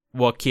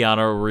what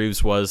Keanu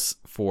Reeves was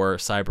for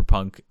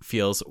Cyberpunk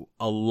feels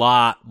a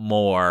lot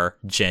more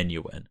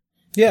genuine.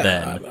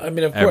 Yeah, I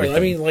mean, of course. Everything. I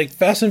mean, like,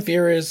 Fast and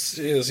Furious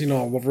is, you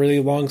know, a really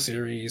long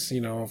series,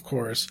 you know, of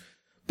course.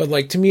 But,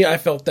 like, to me, I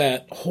felt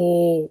that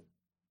whole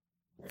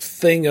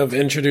thing of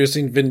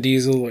introducing Vin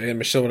Diesel and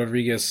Michelle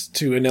Rodriguez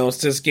to announce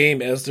this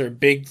game as their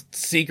big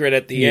secret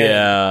at the end.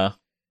 Yeah.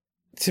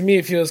 To me,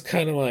 it feels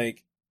kind of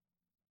like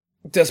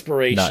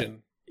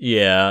desperation.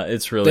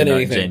 It's really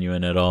not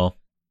genuine at all.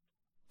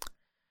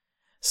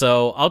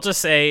 So I'll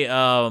just say,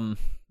 in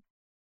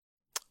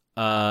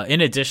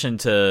addition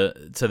to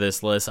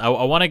this list, I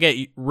want to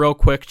get real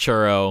quick,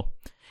 Churro,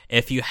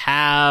 if you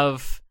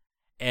have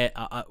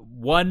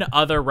one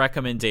other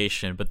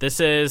recommendation, but this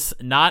is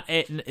not,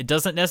 it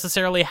doesn't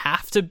necessarily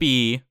have to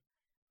be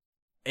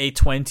a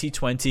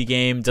 2020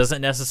 game,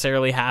 doesn't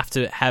necessarily have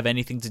to have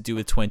anything to do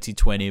with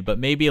 2020, but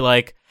maybe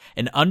like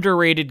an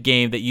underrated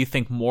game that you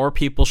think more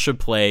people should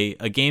play,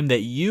 a game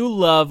that you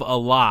love a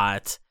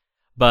lot,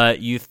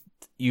 but you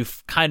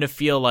kind of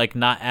feel like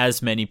not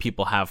as many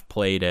people have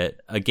played it,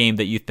 a game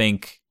that you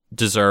think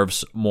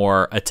deserves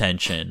more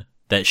attention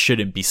that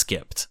shouldn't be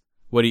skipped.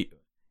 What do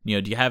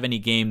you have any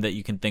game that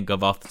you can think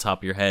of off the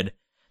top of your head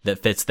that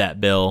fits that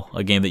bill,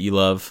 a game that you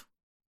love?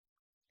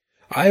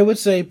 I would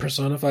say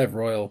Persona 5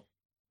 Royal.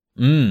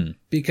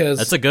 Because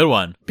that's a good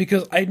one.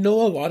 Because I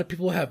know a lot of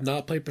people have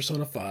not played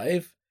Persona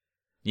 5.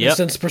 Yeah.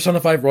 Since Persona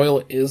 5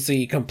 Royal is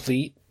the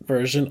complete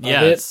version of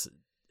it. It's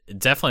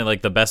definitely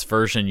like the best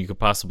version you could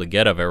possibly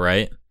get of it,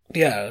 right?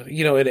 Yeah,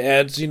 it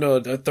adds,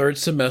 a third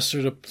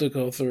semester to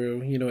go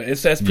through.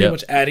 That's pretty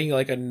much adding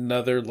like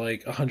another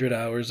 100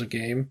 hours of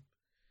game.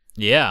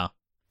 Yeah.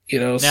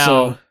 Now,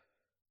 so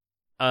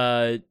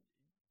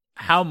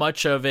how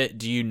much of it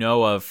do you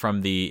know of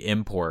from the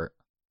import?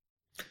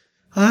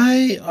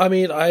 I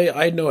mean,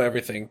 I know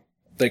everything.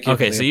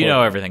 Okay, so you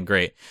know everything.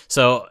 Great.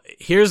 So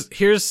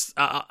here's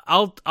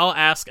I'll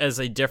ask as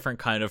a different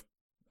kind of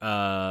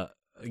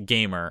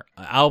gamer.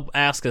 I'll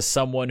ask as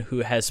someone who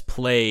has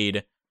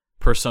played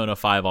Persona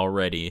 5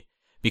 already,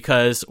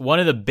 because one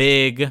of the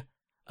big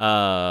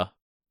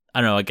I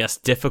don't know, I guess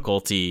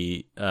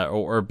difficulty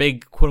or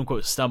big quote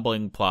unquote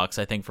stumbling blocks,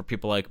 I think, for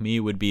people like me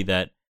would be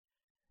that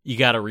you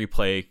got to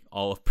replay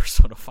all of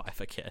Persona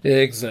 5 again.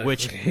 Exactly.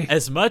 Which,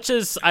 as much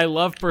as I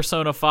love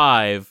Persona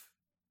 5,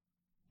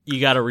 you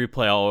got to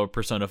replay all of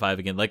Persona 5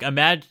 again. Like,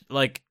 imagine,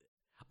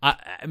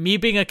 me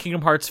being a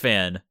Kingdom Hearts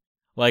fan,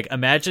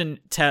 imagine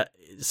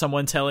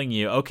someone telling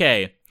you,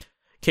 okay,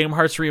 Kingdom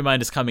Hearts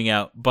Remind is coming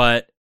out,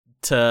 but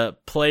to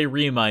play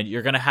Remind,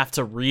 you're going to have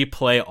to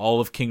replay all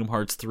of Kingdom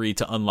Hearts 3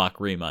 to unlock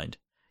Remind.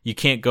 You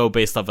can't go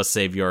based off a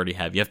save you already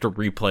have. You have to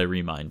replay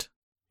Remind.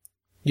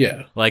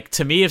 Yeah.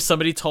 To me, if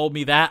somebody told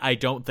me that, I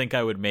don't think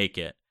I would make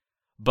it.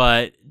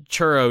 But,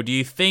 Churro, do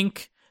you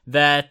think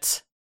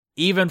that,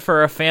 even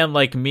for a fan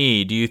like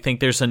me, do you think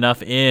there's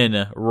enough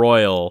in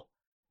Royal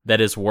that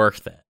is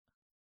worth it?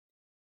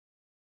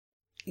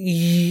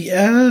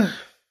 Yeah.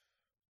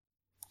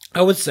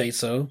 I would say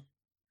so.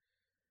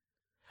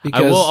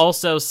 I will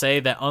also say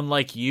that,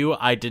 unlike you,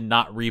 I did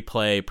not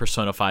replay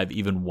Persona 5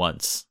 even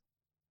once.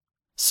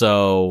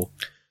 So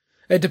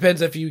it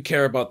depends if you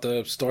care about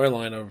the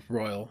storyline of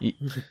Royal.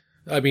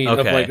 I mean,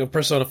 of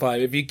Persona 5.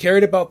 If you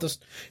cared about this,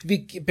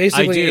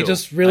 basically, it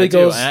just really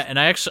goes. And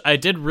I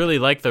did really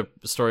like the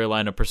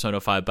storyline of Persona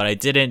 5, but I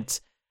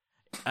didn't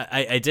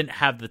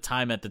have the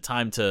time at the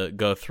time to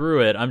go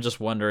through it. I'm just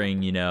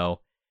wondering,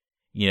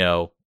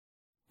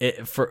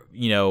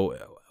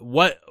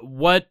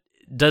 what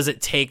does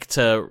it take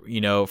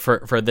to,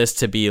 for this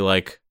to be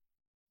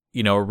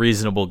a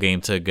reasonable game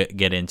to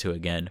get into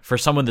again for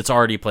someone that's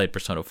already played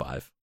Persona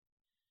 5?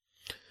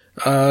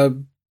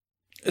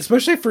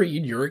 Especially for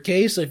your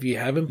case, if you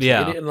haven't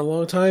played it in a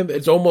long time,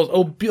 it's almost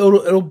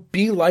it'll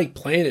be like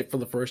playing it for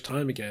the first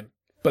time again.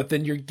 But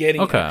then you're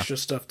getting extra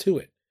stuff to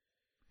it.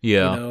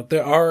 Yeah,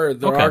 there are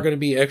going to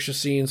be extra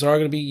scenes. There are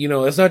going to be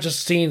it's not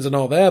just scenes and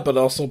all that, but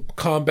also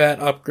combat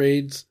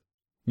upgrades.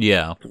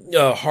 Yeah,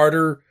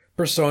 harder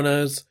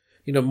personas.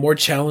 More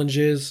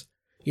challenges.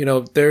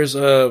 There's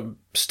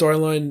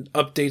storyline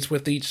updates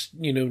with each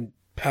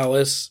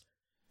palace.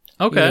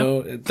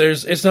 Okay.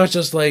 It's not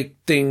just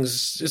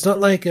things. It's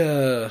not like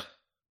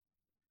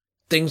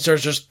things are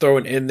just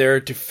thrown in there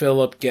to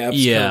fill up gaps.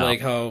 Yeah. Like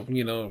how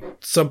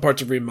some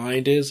parts of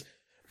Remind is,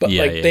 but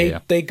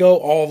they go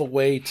all the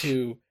way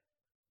to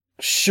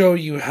show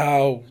you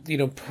how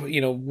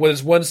what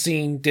is one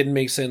scene didn't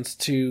make sense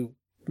to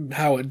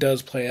how it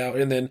does play out,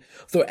 and then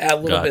they'll add a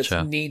little bit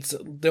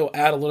they'll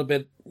add a little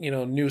bit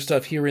new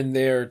stuff here and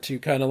there to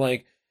kind of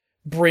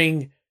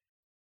bring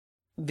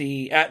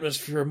the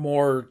atmosphere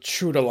more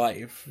true to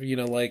life. They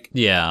even made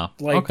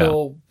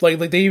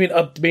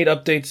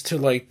updates to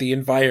the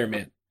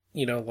environment.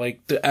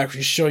 To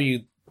actually show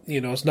you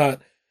it's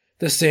not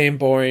the same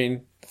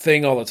boring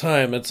thing all the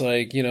time. It's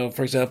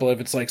for example, if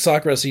it's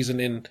Sakura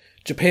season in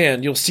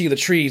Japan, you'll see the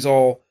trees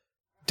all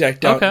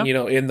decked out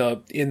in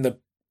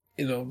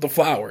the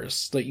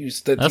flowers that you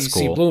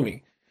see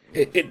blooming.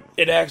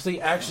 It actually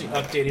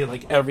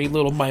updated every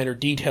little minor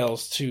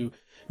details to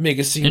make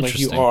it seem like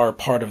you are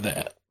part of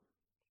that.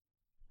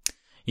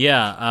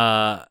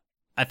 Yeah,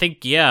 I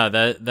think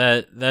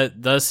that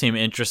does seem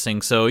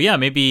interesting. So yeah,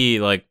 maybe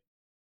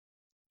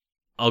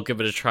I'll give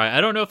it a try.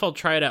 I don't know if I'll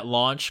try it at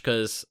launch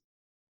because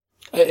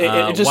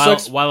It just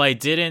sucks. While I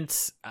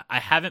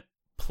haven't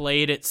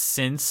played it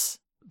since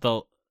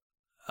the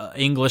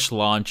English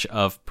launch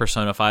of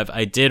Persona 5.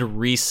 I did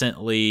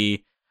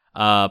recently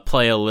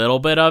play a little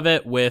bit of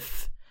it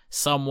with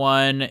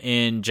someone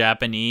in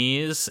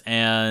Japanese,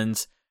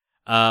 and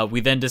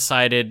we then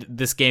decided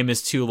this game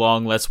is too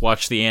long, let's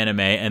watch the anime,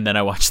 and then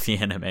I watched the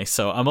anime.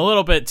 So I'm a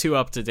little bit too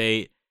up to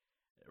date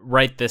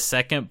right this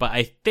second, but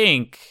I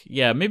think,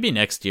 maybe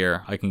next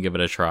year I can give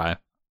it a try.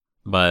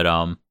 But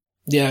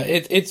yeah,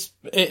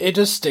 it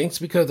just stinks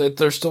because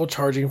they're still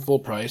charging full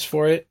price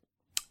for it.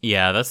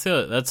 Yeah,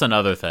 that's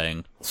another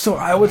thing. So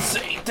I would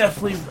say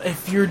definitely,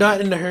 if you're not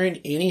in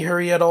any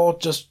hurry at all,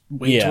 just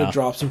wait till it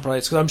drops in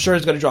price, because I'm sure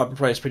it's going to drop in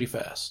price pretty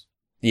fast.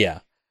 Yeah,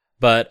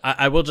 but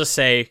I will just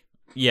say,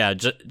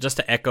 just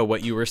to echo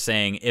what you were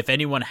saying, if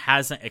anyone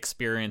hasn't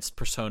experienced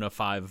Persona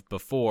 5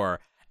 before,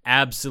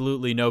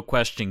 absolutely no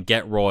question,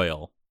 get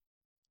Royal.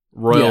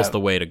 Royal's the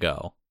way to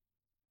go.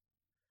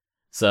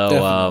 So,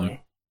 Definitely.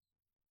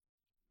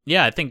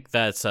 I think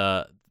that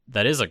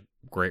is a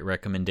great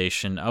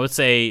recommendation. I would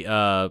say,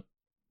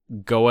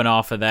 going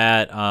off of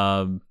that,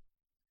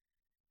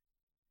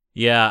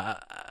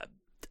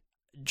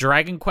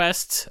 Dragon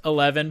Quest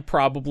 11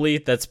 probably.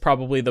 That's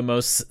probably the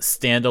most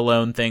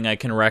standalone thing I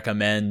can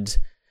recommend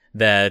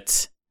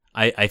that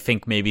I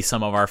think maybe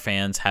some of our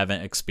fans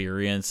haven't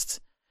experienced.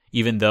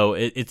 Even though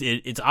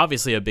it's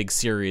obviously a big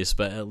series,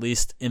 but at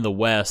least in the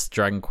West,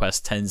 Dragon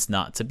Quest tends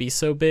not to be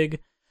so big.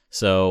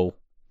 So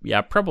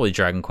yeah, probably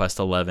Dragon Quest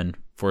 11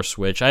 for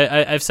Switch.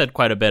 I've said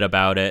quite a bit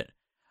about it,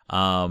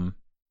 but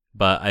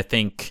I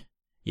think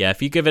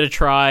if you give it a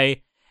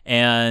try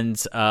and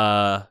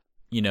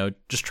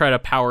just try to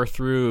power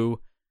through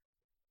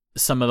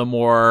some of the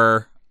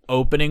more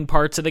opening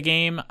parts of the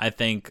game, I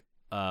think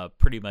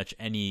pretty much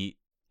any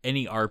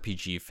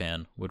RPG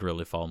fan would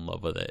really fall in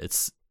love with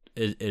it.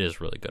 It is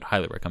really good.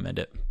 Highly recommend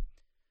it.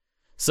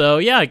 So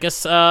yeah, I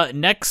guess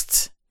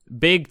next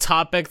big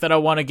topic that I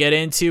want to get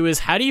into is,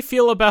 how do you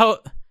feel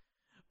about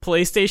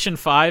PlayStation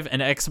 5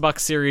 and Xbox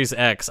Series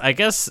X? I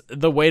guess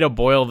the way to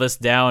boil this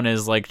down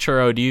is like,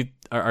 Churro,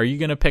 are you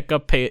going to pick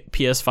up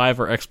PS5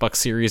 or Xbox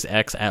Series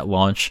X at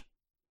launch?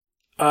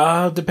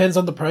 Depends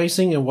on the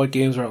pricing and what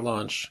games are at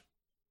launch.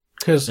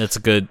 That's a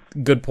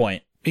good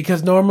point.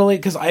 Because normally,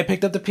 I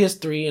picked up the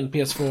PS3 and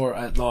PS4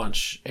 at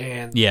launch,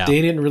 and they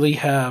didn't really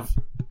have,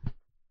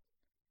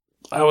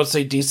 I would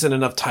say, decent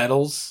enough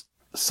titles.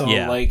 So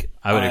I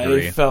would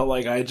agree. I felt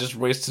like I just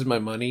wasted my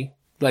money.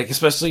 Like,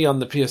 especially on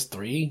the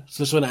PS3.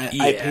 So when I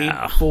paid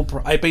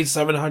I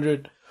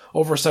paid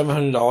over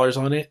 $700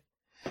 on it.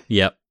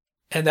 Yep.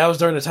 And that was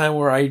during a time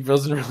where I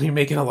wasn't really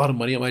making a lot of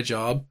money at my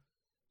job.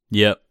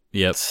 Yep.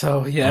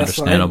 So yeah,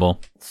 understandable.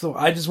 So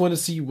I just want to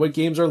see what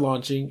games are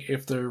launching.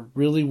 If they're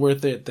really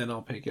worth it, then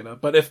I'll pick it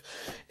up. But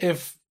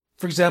if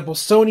for example,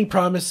 Sony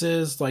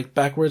promises like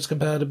backwards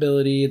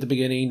compatibility at the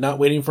beginning, not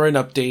waiting for an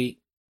update,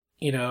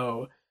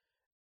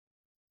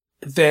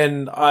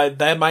 then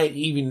that might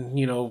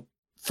even,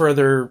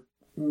 further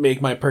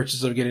make my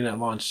purchase of getting at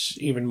launch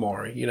even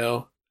more,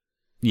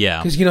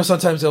 Yeah. Because,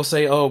 sometimes they'll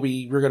say, oh,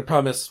 we're going to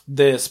promise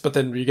this, but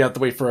then you got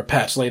to wait for a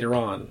patch later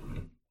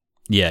on.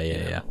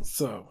 Yeah.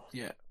 So,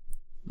 yeah.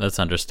 That's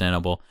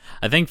understandable.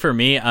 I think for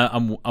me,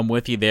 I'm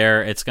with you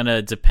there. It's going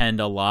to depend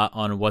a lot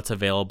on what's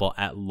available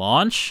at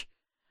launch,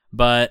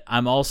 but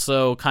I'm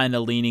also kind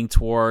of leaning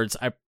towards,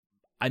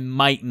 I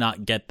might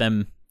not get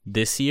them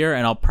this year,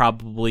 and I'll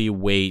probably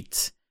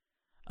wait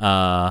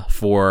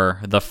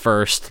for the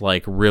first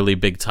like really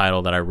big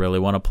title that I really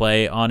want to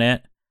play on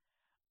it.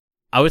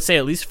 I would say,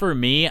 at least for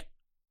me,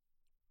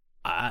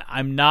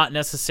 I'm not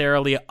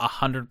necessarily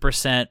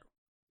 100%,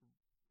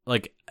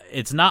 like,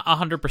 it's not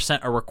 100%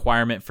 a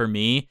requirement for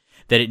me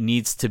that it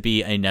needs to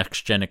be a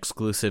next-gen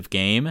exclusive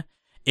game.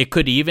 It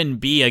could even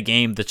be a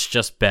game that's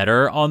just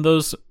better on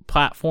those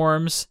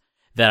platforms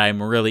that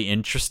I'm really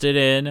interested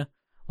in.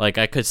 Like,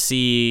 I could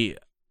see,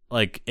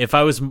 like, if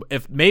I was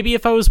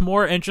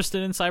more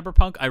interested in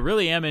Cyberpunk, I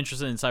really am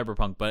interested in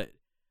Cyberpunk, but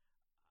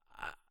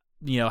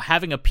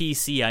having a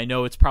PC, I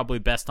know it's probably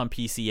best on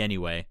PC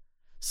anyway.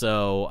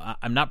 So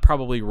I'm not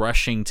probably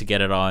rushing to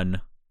get it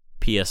on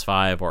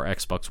PS5 or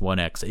Xbox One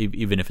X,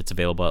 even if it's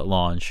available at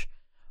launch.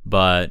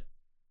 But,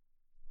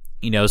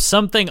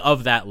 something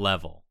of that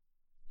level,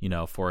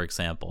 for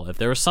example, if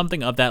there was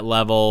something of that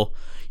level,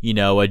 a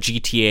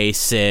GTA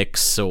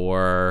 6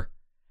 or,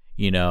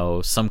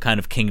 some kind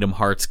of Kingdom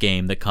Hearts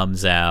game that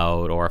comes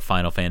out, or a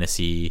Final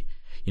Fantasy,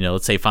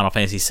 let's say Final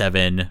Fantasy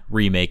 7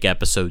 Remake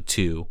Episode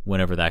 2,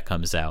 whenever that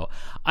comes out,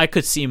 I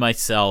could see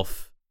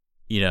myself,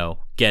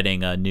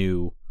 getting a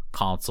new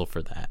console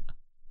for that,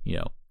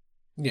 Yeah.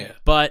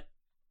 But,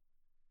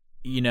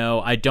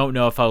 I don't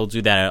know if I will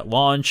do that at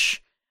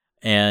launch,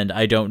 and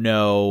I don't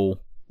know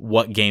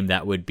what game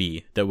that would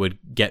be that would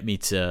get me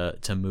to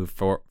move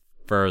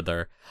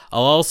further.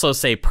 I'll also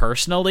say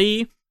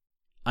personally,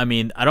 I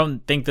mean, I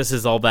don't think this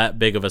is all that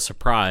big of a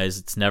surprise.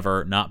 It's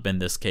never not been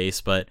this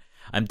case, but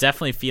I'm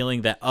definitely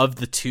feeling that of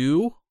the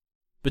two,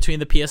 between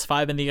the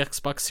PS5 and the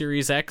Xbox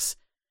Series X,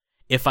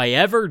 if I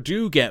ever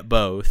do get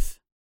both,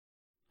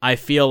 I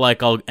feel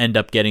like I'll end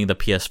up getting the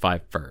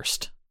PS5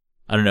 first.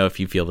 I don't know if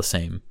you feel the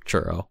same,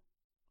 Churro.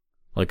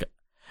 Like,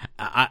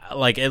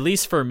 like at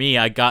least for me,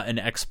 I got an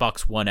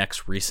Xbox One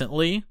X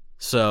recently,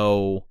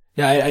 so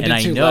yeah, I did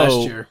too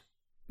last year.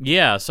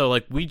 Yeah, so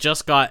like we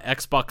just got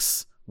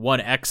Xbox One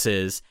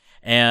X's,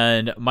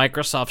 and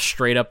Microsoft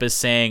straight up is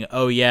saying,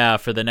 "Oh yeah,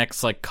 for the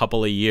next like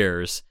couple of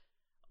years,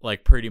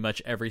 like pretty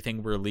much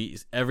everything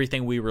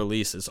we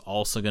release is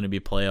also going to be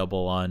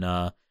playable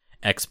on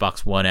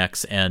Xbox One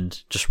X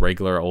and just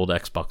regular old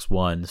Xbox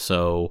One."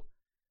 So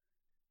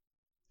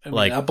I mean,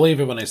 like, I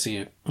believe it when I see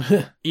it.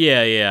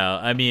 yeah.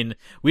 I mean,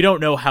 we don't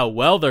know how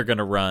well they're going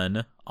to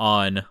run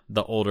on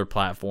the older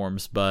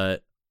platforms,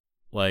 but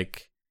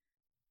like,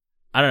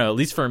 I don't know, at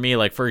least for me,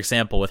 like for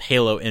example, with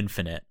Halo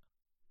Infinite,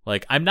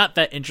 like I'm not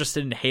that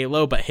interested in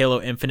Halo, but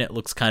Halo Infinite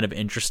looks kind of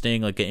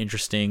interesting, like an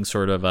interesting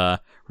sort of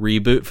a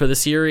reboot for the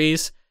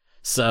series.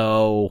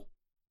 So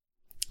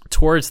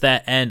towards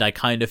that end, I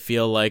kind of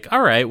feel like,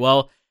 all right,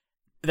 well,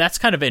 that's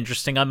kind of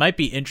interesting. I might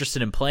be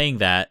interested in playing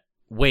that.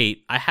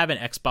 Wait, I have an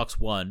Xbox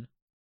One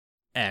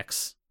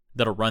X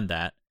that'll run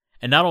that.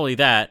 And not only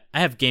that,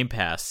 I have Game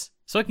Pass,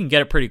 so I can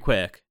get it pretty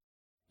quick.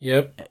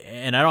 Yep.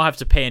 And I don't have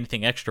to pay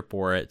anything extra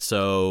for it,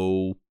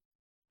 so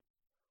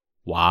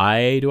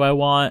why do I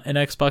want an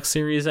Xbox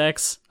Series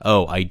X?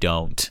 Oh, I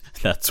don't.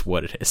 That's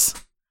what it is.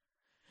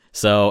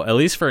 So, at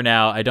least for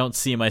now, I don't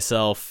see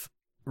myself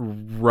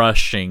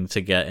rushing to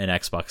get an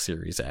Xbox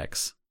Series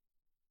X.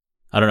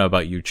 I don't know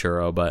about you,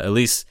 Churro, but at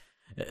least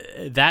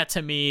that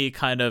to me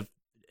kind of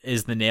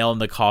is the nail in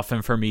the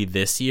coffin for me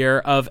this year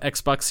of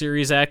Xbox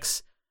Series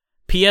X.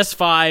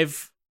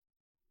 PS5,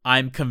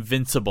 I'm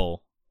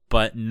convincible,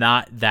 but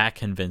not that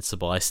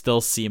convincible. I still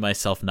see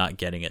myself not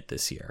getting it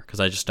this year because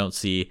I just don't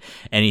see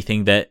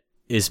anything that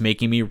is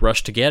making me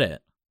rush to get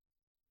it.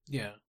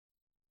 Yeah.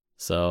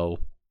 So,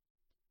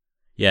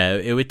 yeah,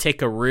 it would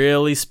take a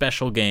really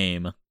special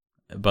game.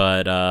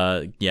 But,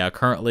 yeah,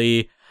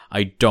 currently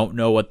I don't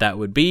know what that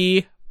would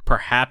be.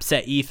 Perhaps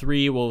at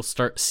E3 we'll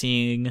start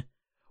seeing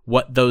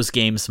what those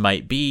games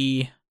might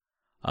be.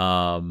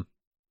 I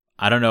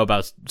don't know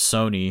about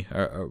Sony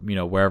or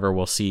wherever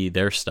we'll see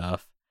their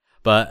stuff.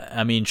 But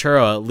I mean,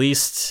 Churro, at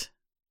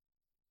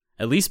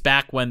least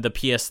back when the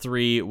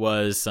PS3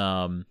 was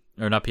or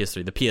not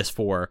PS3, the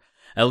PS4,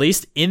 at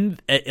least in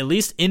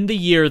the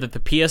year that the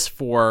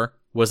PS4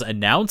 was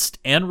announced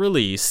and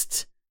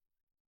released,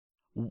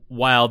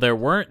 while there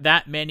weren't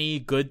that many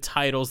good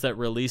titles that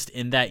released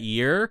in that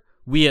year,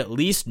 we at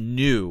least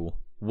knew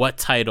what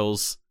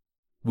titles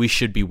we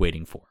should be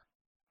waiting for.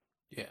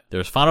 Yeah. There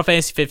was Final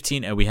Fantasy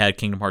 15 and we had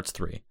Kingdom Hearts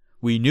 3.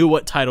 We knew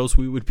what titles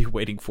we would be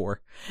waiting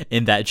for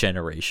in that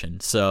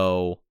generation.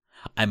 So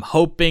I'm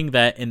hoping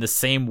that in the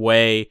same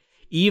way,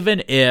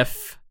 even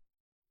if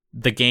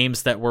the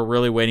games that we're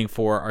really waiting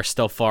for are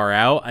still far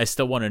out, I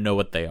still want to know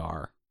what they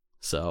are.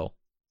 So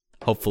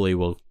hopefully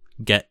we'll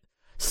get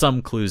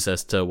some clues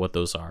as to what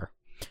those are.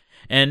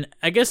 And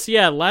I guess,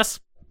 yeah,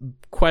 last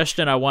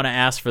question I want to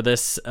ask for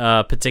this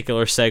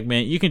particular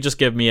segment, you can just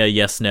give me a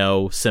yes,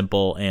 no,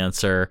 simple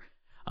answer.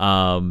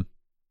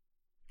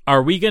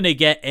 Are we going to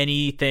get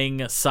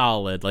anything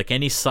solid, like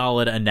any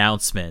solid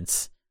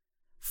announcements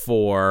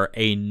for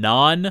a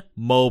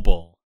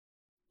non-mobile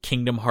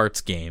Kingdom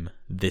Hearts game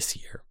this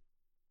year?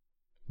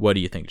 What do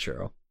you think,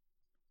 Churro?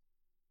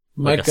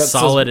 Like a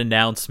solid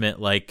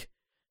announcement, like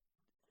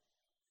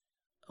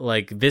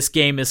this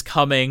game is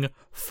coming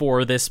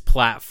for this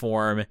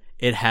platform.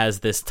 It has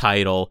this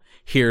title.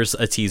 Here's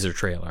a teaser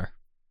trailer.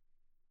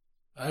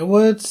 I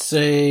would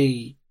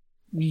say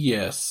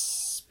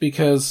yes,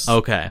 because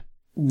okay.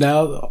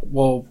 Now,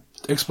 well,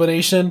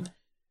 explanation.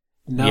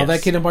 Now yes.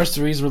 that Kingdom Hearts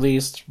 3 is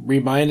released,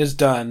 Remind is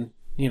done.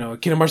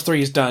 Kingdom Hearts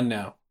 3 is done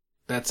now.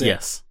 That's it.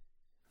 Yes.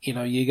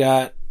 You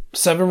got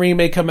 7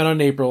 Remake coming out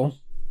in April.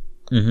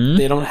 Mm-hmm.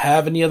 They don't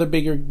have any other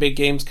big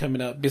games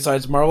coming up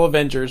besides Marvel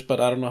Avengers,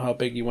 but I don't know how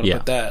big you want to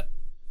put that.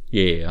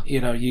 Yeah.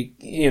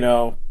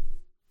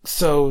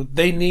 So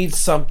they need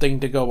something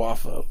to go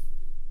off of.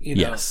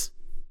 Yes.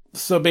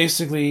 So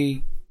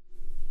basically,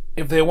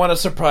 if they want to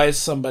surprise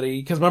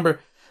somebody, because remember,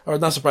 or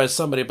not surprise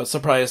somebody, but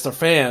surprise their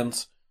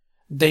fans,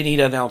 they need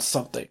to announce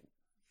something.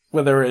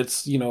 Whether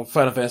it's, Final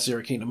Fantasy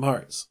or Kingdom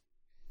Hearts.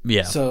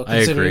 Yeah, so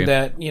considering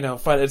that,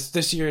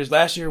 it's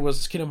last year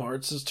was Kingdom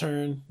Hearts'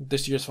 turn,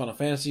 this year's Final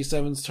Fantasy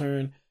VII's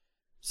turn.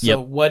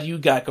 So what do you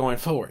got going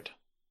forward?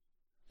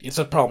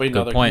 It's probably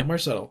another Kingdom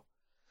Hearts title.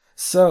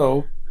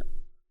 So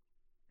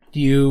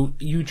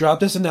you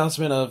drop this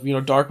announcement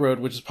of, Dark Road,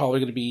 which is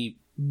probably going to be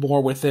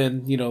more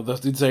within, the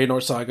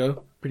Xehanort saga,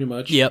 pretty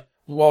much. Yep.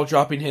 While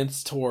dropping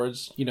hints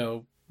towards,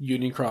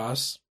 Union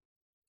Cross.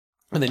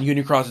 And then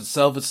Union Cross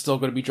itself is still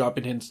going to be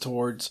dropping hints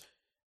towards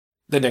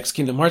the next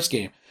Kingdom Hearts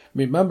game.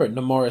 Remember,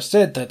 Nomura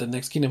said that the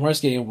next Kingdom Hearts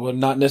game will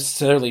not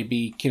necessarily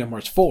be Kingdom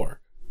Hearts 4.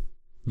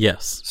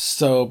 Yes.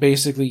 So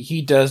basically,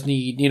 he does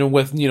need,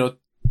 with,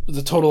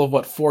 the total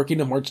of 4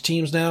 Kingdom Hearts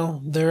teams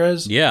now there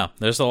is? Yeah,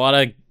 there's a lot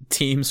of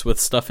teams with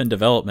stuff in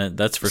development,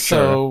 that's for sure.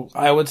 So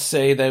I would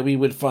say that we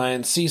would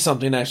see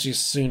something actually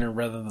sooner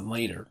rather than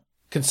later.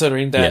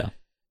 Considering that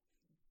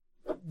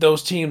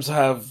those teams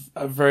have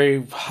a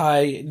very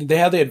high. They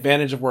have the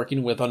advantage of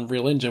working with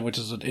Unreal Engine, which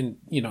is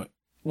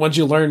once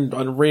you learn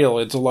Unreal,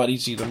 it's a lot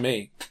easier to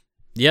make.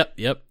 Yep.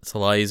 It's a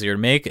lot easier to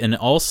make, and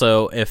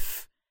also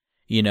if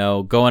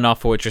going off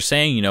of what you're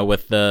saying,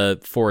 with the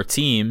 4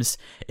 teams,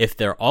 if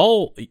they're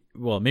all,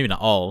 well, maybe not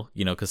all,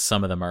 because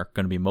some of them are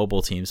going to be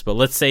mobile teams, but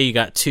let's say you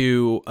got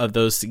 2 of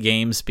those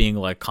games being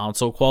like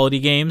console quality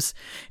games.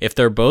 If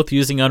they're both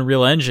using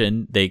Unreal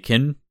Engine, they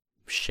can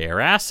share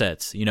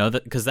assets,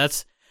 because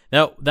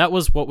that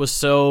was what was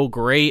so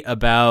great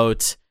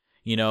about,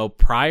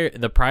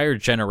 the prior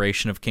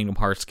generation of Kingdom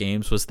Hearts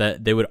games was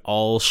that they would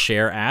all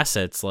share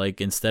assets.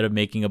 Like instead of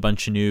making a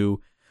bunch of new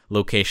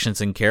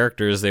locations and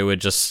characters, they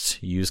would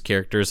just use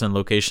characters and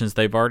locations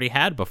they've already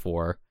had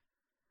before.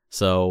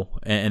 So,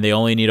 and they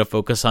only need to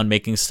focus on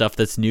making stuff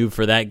that's new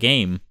for that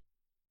game.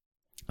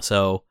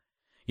 So,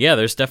 yeah,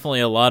 there's definitely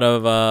a lot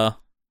of,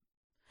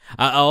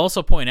 I'll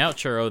also point out,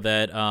 Churro,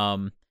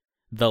 that,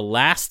 the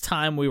last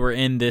time we were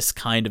in this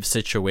kind of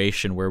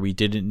situation where we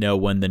didn't know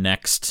when the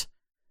next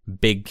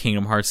big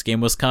Kingdom Hearts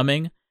game was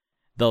coming,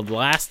 the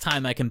last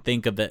time I can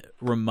think of that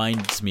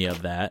reminds me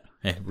of that,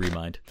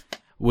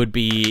 would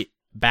be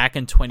back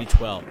in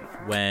 2012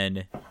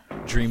 when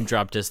Dream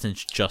Drop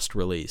Distance just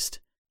released.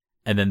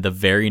 And then the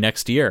very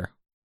next year,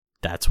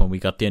 that's when we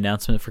got the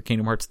announcement for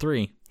Kingdom Hearts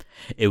 3.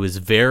 It was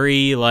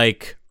very,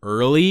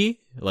 early,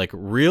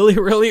 really,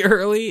 really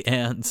early,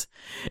 and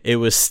it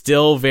was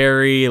still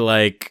very,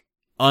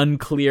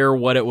 unclear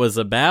what it was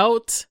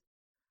about,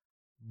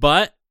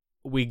 but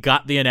we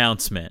got the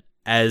announcement,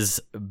 as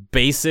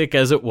basic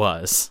as it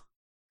was.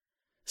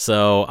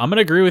 So, I'm going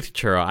to agree with you,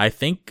 Churro. I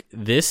think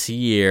this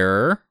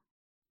year,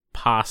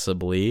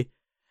 possibly,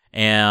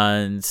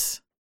 and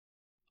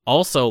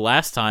also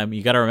last time,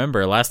 you got to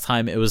remember, last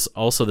time it was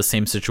also the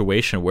same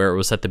situation where it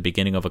was at the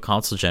beginning of a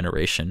console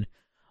generation.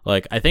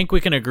 I think we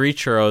can agree,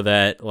 Churro,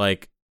 that,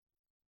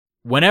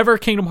 whenever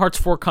Kingdom Hearts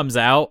 4 comes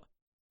out,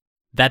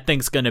 that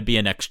thing's going to be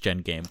a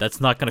next-gen game.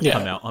 That's not going to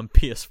come out on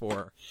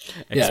PS4,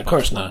 Xbox of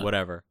course One, not.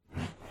 Whatever.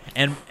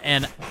 And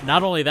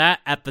not only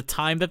that, at the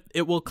time that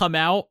it will come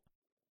out,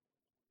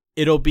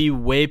 it'll be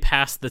way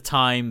past the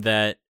time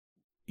that,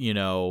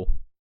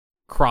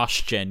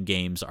 cross-gen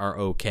games are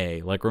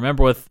okay.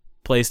 Remember with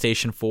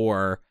PlayStation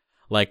 4,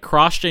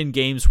 cross-gen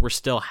games were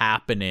still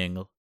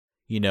happening,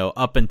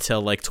 up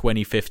until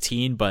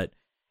 2015, but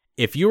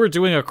if you were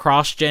doing a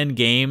cross-gen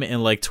game in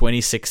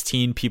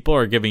 2016, people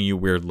are giving you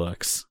weird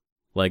looks.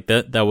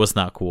 That was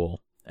not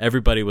cool.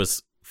 Everybody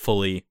was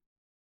fully,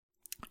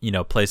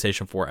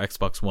 PlayStation 4,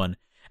 Xbox One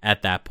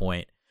at that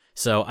point.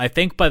 So I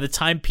think by the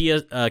time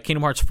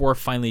Kingdom Hearts 4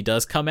 finally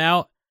does come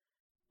out,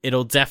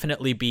 it'll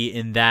definitely be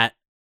in that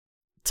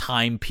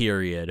time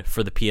period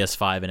for the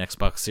PS5 and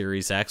Xbox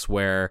Series X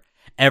where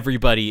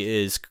everybody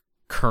is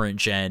current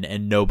gen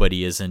and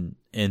nobody is in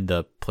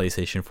the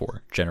PlayStation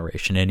 4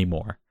 generation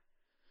anymore.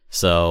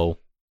 So,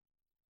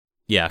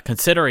 yeah,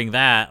 considering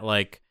that,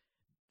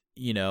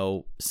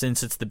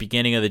 since it's the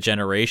beginning of the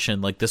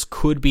generation, this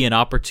could be an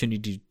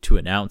opportunity to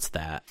announce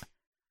that.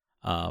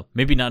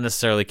 Maybe not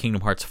necessarily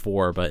Kingdom Hearts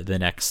 4, but the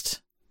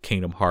next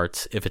Kingdom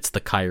Hearts, if it's the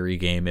Kairi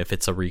game, if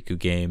it's a Riku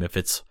game, if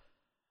it's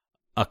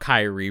a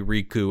Kairi,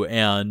 Riku,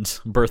 and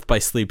Birth by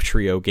Sleep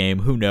trio game,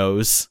 who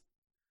knows?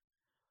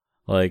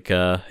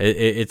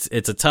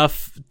 It's a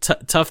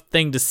tough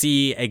thing to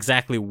see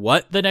exactly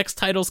what the next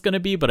title's going to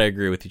be, but I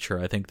agree with you,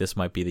 Churro. I think this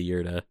might be the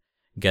year to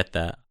get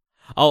that.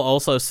 I'll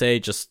also say,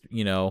 just,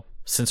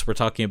 since we're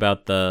talking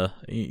about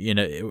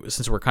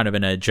since we're kind of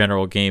in a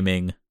general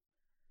gaming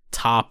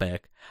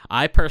topic,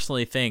 I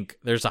personally think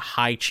there's a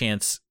high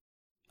chance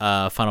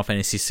Final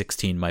Fantasy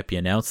 16 might be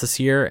announced this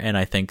year, and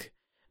I think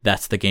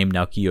that's the game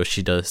Naoki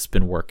Yoshida's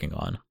been working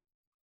on,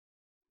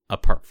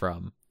 apart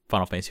from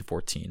Final Fantasy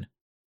 14.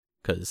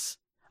 Because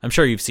I'm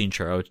sure you've seen,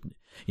 Churro,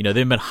 they've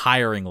been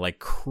hiring like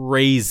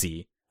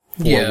crazy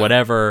for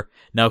whatever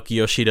Naoki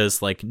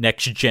Yoshida's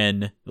next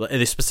gen.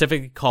 They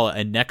specifically call it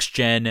a next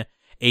gen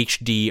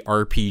HD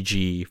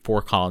RPG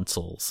for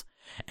consoles.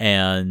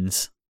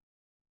 And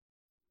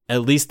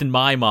at least in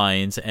my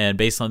mind, and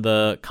based on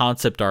the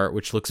concept art,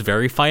 which looks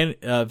very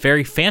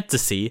very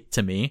fantasy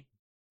to me,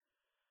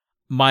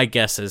 my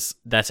guess is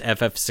that's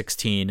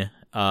FF16.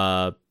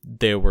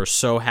 They were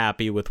so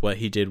happy with what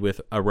he did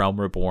with A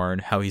Realm Reborn,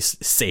 how he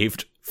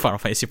saved Final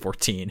Fantasy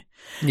 14.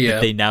 Yeah.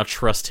 They now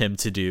trust him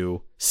to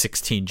do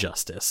 16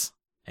 justice.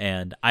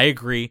 And I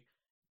agree.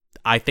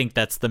 I think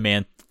that's the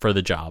man for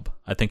the job.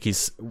 I think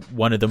he's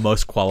one of the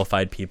most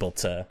qualified people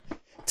to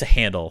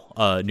handle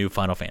a new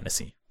Final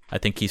Fantasy. I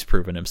think he's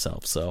proven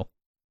himself. So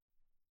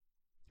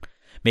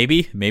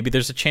maybe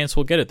there's a chance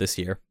we'll get it this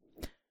year.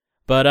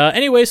 But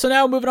anyway, so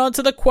now moving on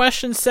to the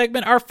question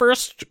segment. Our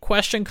first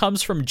question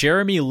comes from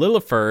Jeremy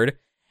Lilliford,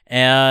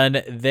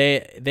 and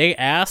they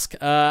ask,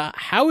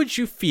 how would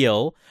you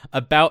feel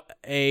about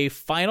a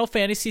Final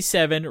Fantasy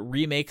VII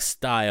remake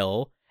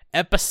style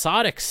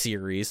episodic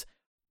series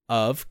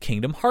of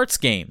Kingdom Hearts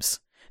games?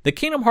 The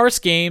Kingdom Hearts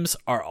games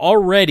are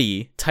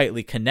already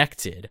tightly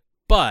connected,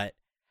 but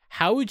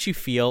how would you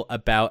feel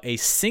about a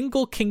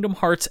single Kingdom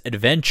Hearts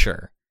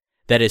adventure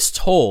that is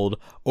told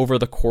over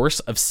the course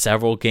of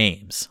several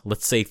games?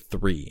 Let's say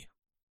 3.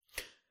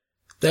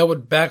 That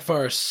would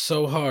backfire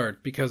so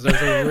hard because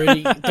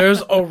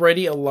there's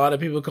already a lot of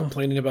people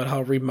complaining about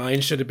how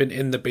Remind should have been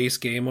in the base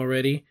game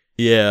already.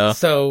 Yeah.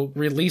 So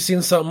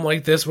releasing something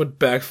like this would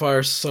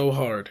backfire so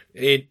hard.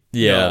 It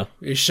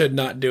should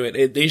not do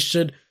it. They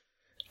should.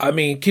 I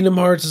mean, Kingdom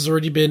Hearts has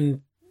already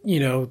been,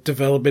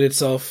 developing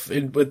itself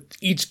with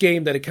each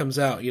game that it comes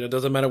out. It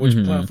doesn't matter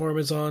which platform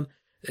it's on.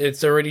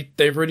 They've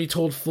already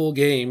told full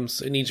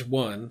games in each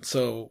one.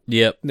 So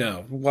yep.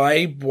 No,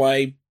 why,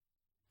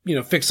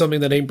 fix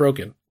something that ain't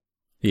broken?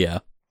 Yeah.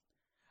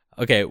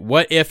 Okay.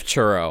 What if,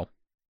 Churro?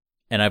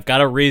 And I've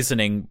got a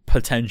reasoning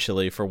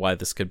potentially for why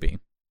this could be.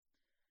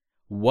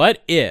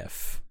 What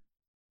if,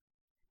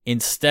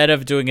 instead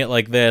of doing it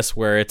like this,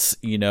 where it's,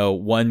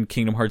 one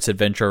Kingdom Hearts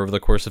adventure over the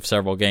course of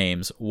several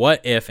games,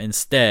 what if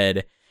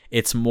instead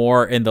it's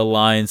more in the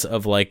lines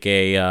of like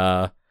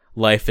a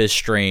Life is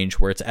Strange,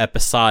 where it's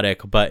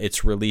episodic, but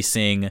it's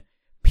releasing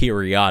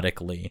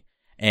periodically.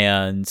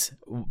 And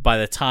by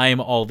the time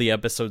all the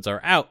episodes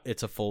are out,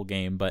 it's a full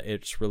game, but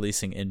it's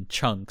releasing in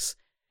chunks.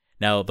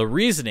 Now, the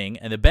reasoning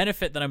and the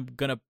benefit that I'm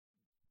going to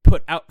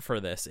put out for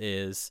this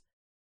is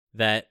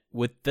that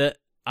with the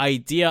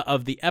idea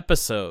of the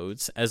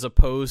episodes, as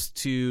opposed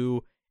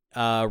to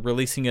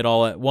releasing it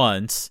all at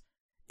once,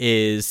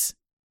 is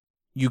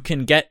you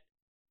can get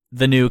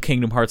the new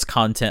Kingdom Hearts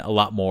content a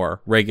lot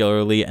more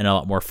regularly and a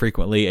lot more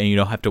frequently, and you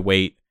don't have to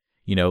wait.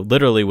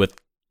 Literally with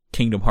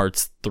Kingdom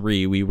Hearts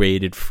 3, we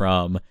waited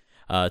from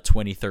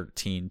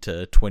 2013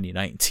 to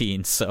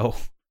 2019, so,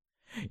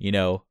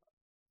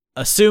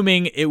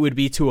 assuming it would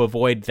be to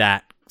avoid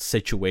that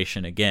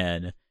situation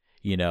again,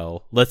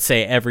 let's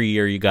say every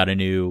year you got a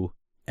new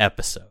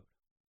episode,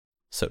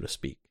 so to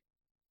speak.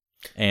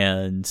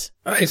 And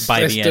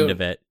by the end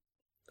of it,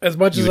 as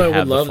much as I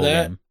would love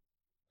that, game.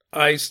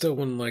 I still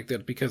wouldn't like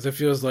that because it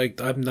feels like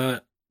I'm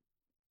not,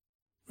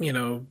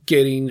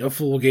 getting a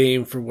full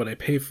game for what I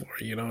pay for.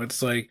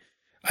 It's like,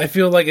 I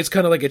feel like it's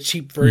kind of like a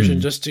cheap version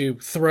just to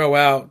throw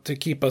out to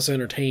keep us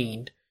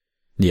entertained.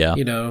 Yeah.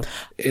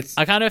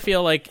 I kind of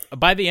feel like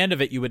by the end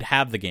of it, you would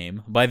have the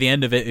game. By the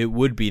end of it, it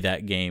would be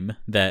that game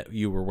that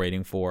you were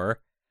waiting for.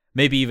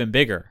 Maybe even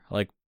bigger.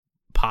 Like,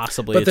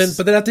 possibly. But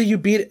then after you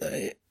beat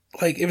it,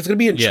 like, if it's going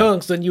to be in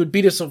chunks, then you would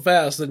beat it so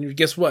fast, then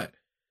guess what?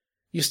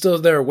 You're still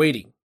there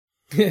waiting.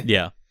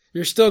 Yeah.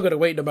 You're still going to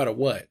wait no matter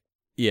what.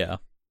 Yeah.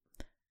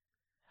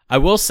 I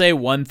will say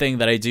one thing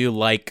that I do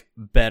like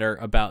better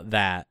about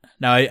that.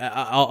 Now,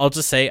 I'll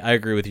just say I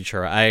agree with you,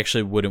 Churro. I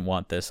actually wouldn't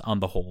want this on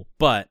the whole.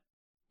 But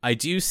I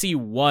do see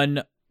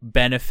one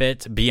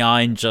benefit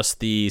beyond just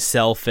the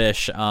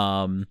selfish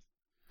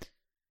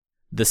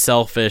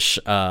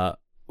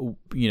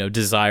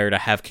desire to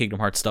have Kingdom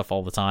Hearts stuff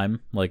all the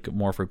time, like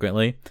more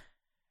frequently.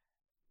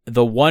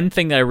 The one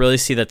thing that I really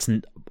see that's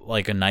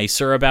like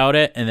nicer about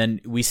it, and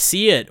then we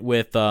see it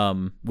with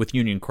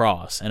Union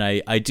Cross, and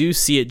I do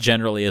see it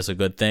generally as a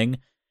good thing,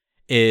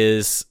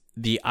 is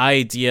the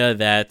idea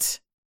that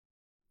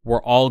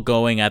we're all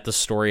going at the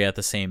story at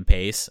the same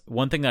pace.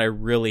 One thing that I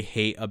really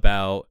hate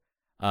about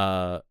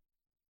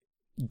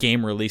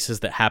game releases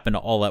that happen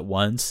all at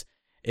once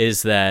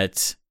is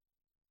that,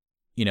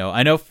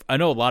 I know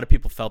a lot of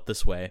people felt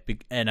this way,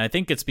 and I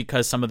think it's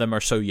because some of them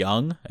are so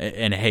young.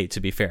 And hey, to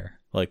be fair,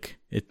 like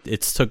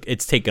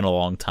it's taken a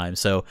long time.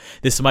 So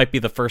this might be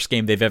the first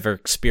game they've ever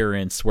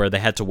experienced where they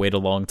had to wait a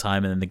long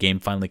time and then the game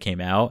finally came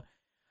out.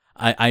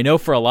 I know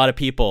for a lot of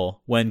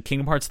people, when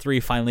Kingdom Hearts 3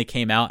 finally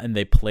came out and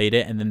they played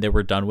it and then they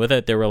were done with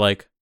it, they were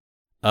like,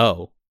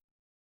 "Oh,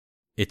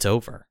 it's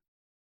over."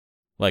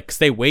 Like, 'cause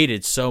they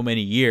waited so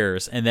many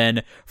years, and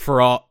then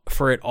for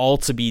it all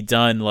to be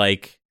done,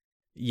 like,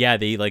 yeah,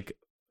 they like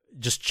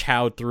just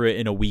chowed through it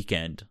in a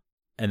weekend,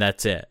 and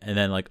that's it. And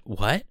then like,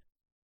 what?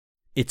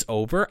 It's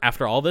over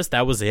after all this?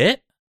 That was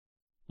it?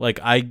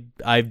 Like,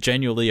 I've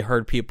genuinely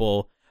heard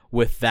people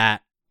with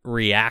that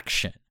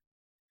reaction.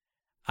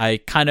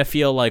 I kind of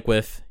feel like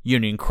with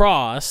Union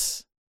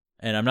Cross,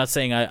 and I'm not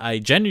saying I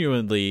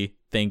genuinely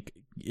think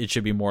it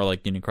should be more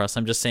like Union Cross.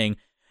 I'm just saying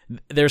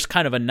there's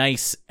kind of a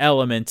nice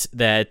element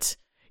that,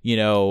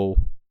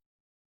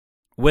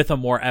 with a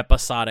more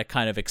episodic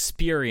kind of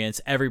experience,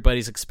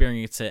 everybody's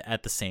experiencing it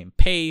at the same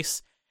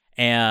pace,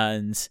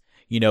 and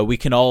we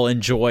can all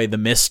enjoy the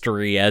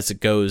mystery as it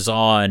goes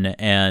on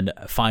and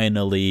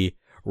finally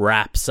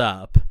wraps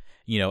up,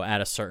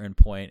 at a certain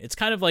point. It's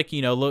kind of like,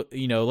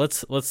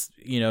 let's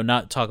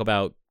not talk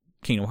about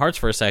Kingdom Hearts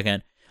for a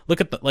second.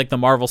 Look at the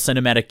Marvel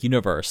Cinematic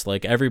Universe.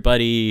 Like,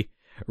 everybody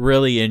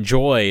really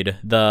enjoyed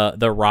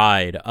the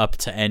ride up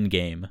to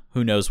Endgame.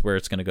 Who knows where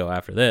it's going to go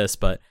after this,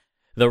 but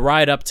the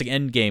ride up to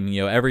Endgame,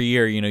 every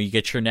year, you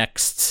get your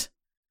next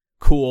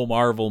cool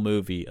Marvel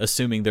movie,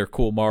 assuming they're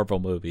cool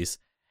Marvel movies.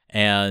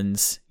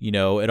 And,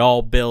 it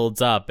all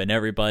builds up and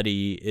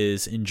everybody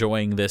is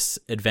enjoying this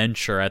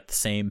adventure at the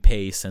same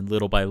pace and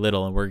little by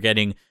little. And we're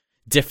getting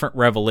different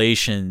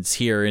revelations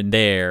here and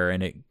there.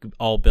 And it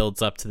all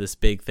builds up to this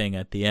big thing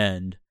at the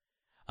end.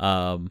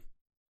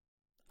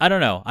 I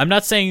don't know. I'm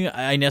not saying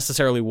I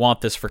necessarily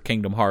want this for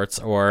Kingdom Hearts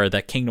or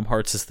that Kingdom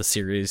Hearts is the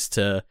series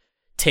to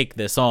take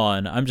this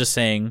on. I'm just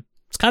saying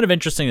it's kind of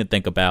interesting to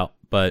think about,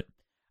 but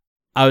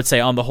I would say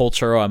on the whole,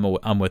 Churro,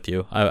 I'm with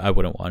you. I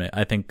wouldn't want it.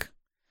 I think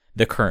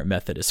the current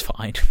method is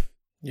fine.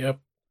 Yep.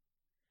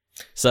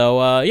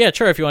 So, yeah,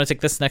 Churro, if you want to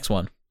take this next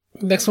one.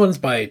 Next one's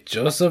by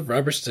Joseph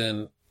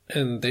Robertson,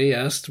 and they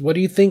asked, what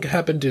do you think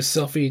happened to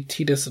Selphie,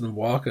 Tidus, and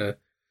Wakka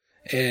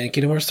in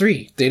Kingdom Hearts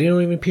 3? They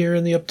didn't even appear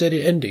in the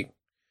updated ending.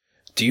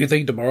 Do you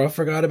think Nomura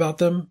forgot about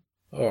them?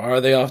 Or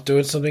are they off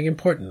doing something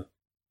important?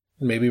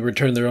 Maybe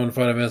return their own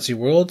Final Fantasy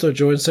worlds or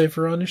join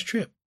Cypher on his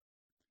trip?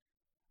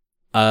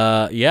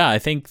 Yeah, I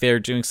think they're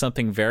doing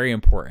something very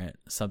important.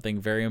 Something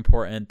very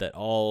important that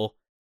all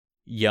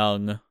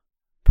young,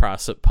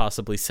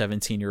 possibly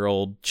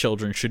 17-year-old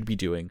children should be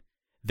doing.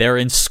 They're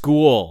in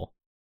school,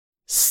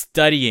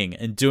 studying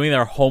and doing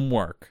their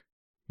homework,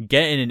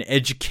 getting an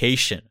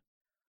education.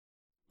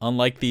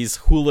 Unlike these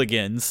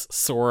hooligans,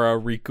 Sora,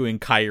 Riku, and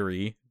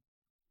Kairi,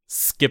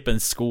 skipping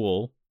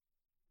school.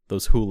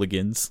 Those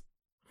hooligans.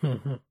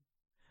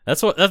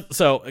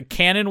 So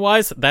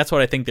canon-wise, that's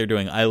what I think they're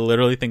doing. I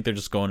literally think they're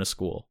just going to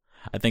school.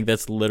 I think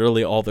that's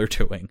literally all they're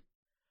doing.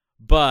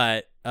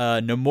 But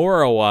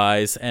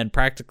Nomura-wise and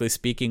practically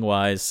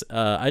speaking-wise,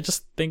 I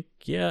just think,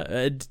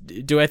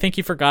 do I think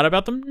he forgot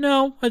about them?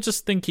 No, I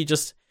just think he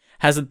just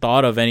hasn't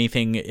thought of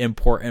anything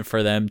important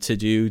for them to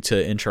do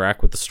to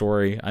interact with the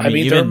story. I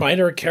mean they're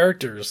minor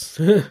characters.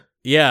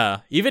 Yeah,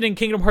 even in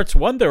Kingdom Hearts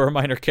 1, there were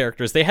minor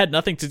characters. They had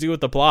nothing to do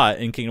with the plot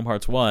in Kingdom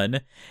Hearts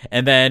 1.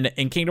 And then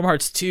in Kingdom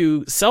Hearts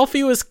 2,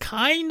 Selphie was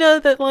kind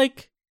of that,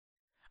 like...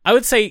 I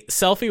would say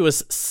Selphie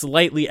was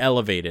slightly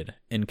elevated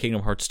in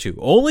Kingdom Hearts 2.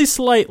 Only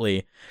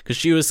slightly, because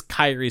she was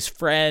Kairi's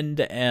friend,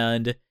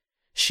 and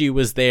she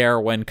was there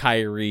when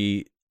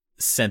Kairi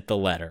sent the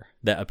letter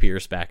that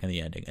appears back in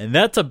the ending. And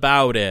that's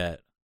about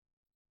it.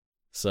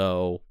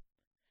 So,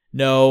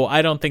 no,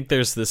 I don't think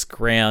there's this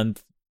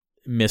grand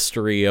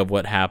mystery of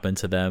what happened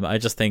to them. I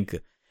just think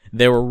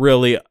they were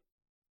really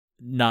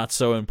not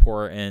so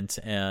important,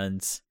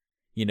 and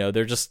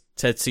they're just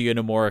Tetsuya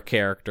Nomura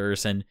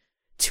characters, and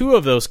two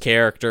of those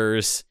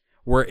characters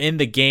were in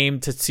the game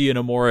Tetsuya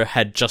Nomura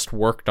had just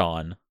worked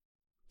on,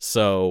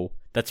 so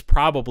that's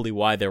probably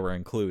why they were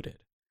included.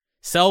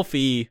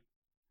 Selphie,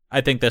 I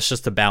think that's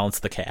just to balance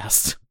the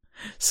cast.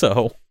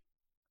 So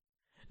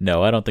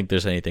no, I don't think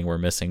there's anything we're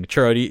missing.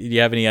 Churro, do you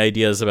have any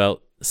ideas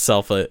about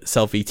Selphie,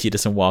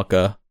 Tidus, and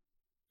Wakka?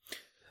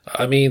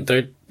 I mean,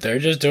 they're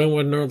just doing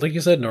what, like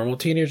you said, normal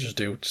teenagers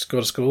do. Just go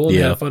to school and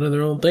have fun in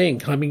their own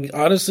thing. I mean,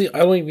 honestly, I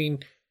don't even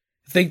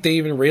think they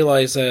even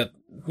realize that,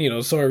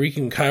 Sora, Riku,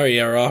 and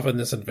Kairi are off on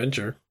this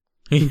adventure.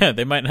 Yeah,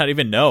 they might not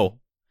even know.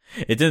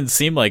 It didn't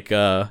seem like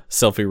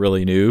Selphie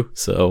really knew,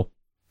 so...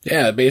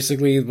 Yeah,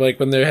 basically, like,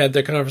 when they had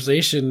their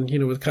conversation,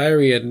 with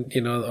Kairi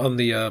and, on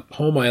the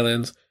home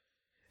islands,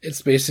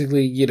 it's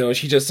basically,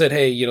 she just said,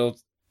 hey,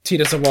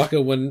 Tidus and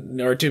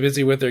Wakka are too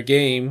busy with their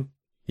game.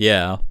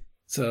 Yeah.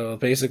 So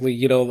basically,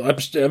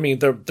 I mean,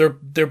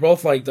 they're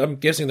both like, I'm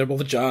guessing they're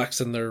both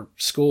jocks in their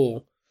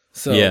school.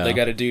 So they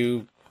got to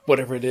do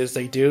whatever it is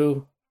they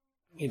do,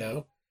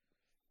 Yeah.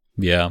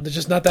 They're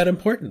just not that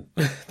important.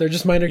 They're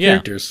just minor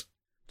characters.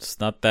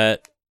 It's not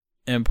that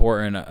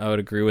important. I would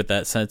agree with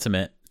that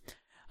sentiment.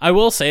 I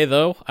will say,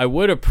 though, I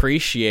would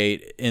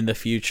appreciate in the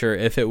future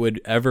if it would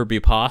ever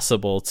be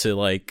possible to,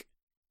 like,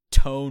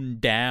 tone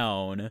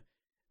down,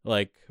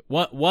 like,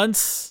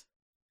 once...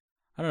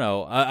 I don't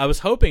know. I was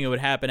hoping it would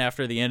happen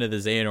after the end of the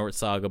Xehanort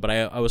saga, but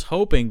I was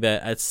hoping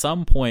that at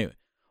some point,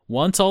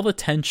 once all the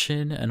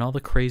tension and all the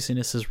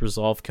craziness is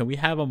resolved, can we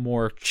have a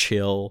more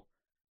chill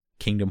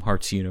Kingdom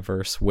Hearts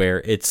universe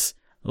where it's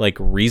like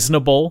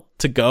reasonable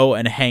to go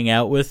and hang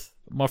out with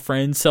my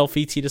friends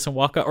Selphie, Tidus, and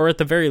Wakka, or at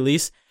the very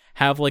least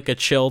have like a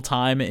chill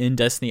time in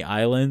Destiny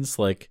Islands?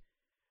 Like,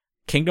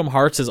 Kingdom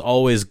Hearts is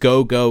always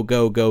go, go,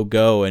 go, go,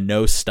 go, and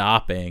no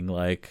stopping.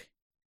 Like,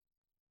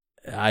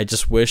 I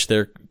just wish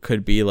there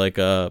could be like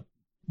a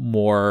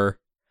more,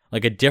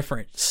 like a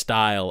different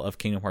style of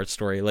Kingdom Hearts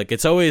story. Like,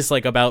 it's always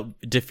like about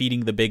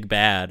defeating the big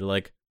bad.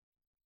 Like,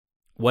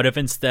 what if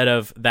instead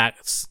of that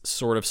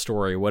sort of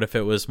story, what if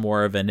it was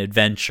more of an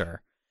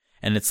adventure?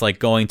 And it's like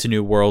going to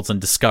new worlds and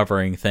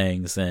discovering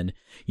things. And,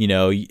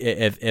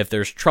 if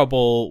there's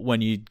trouble when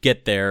you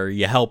get there,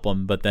 you help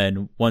them. But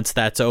then once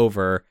that's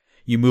over,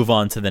 you move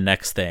on to the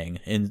next thing.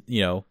 And,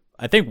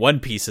 I think One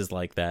Piece is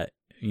like that.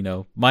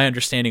 My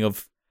understanding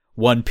of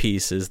One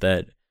Piece is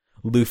that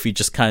Luffy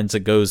just kind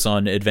of goes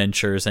on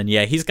adventures, and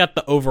he's got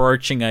the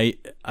overarching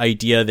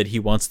idea that he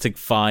wants to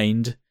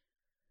find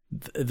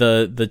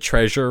the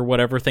treasure,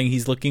 whatever thing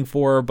he's looking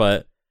for,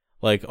 but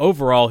like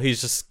overall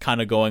he's just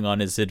kind of going on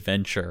his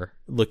adventure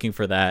looking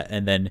for that,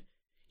 and then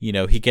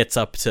he gets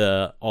up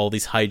to all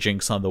these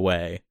hijinks on the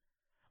way.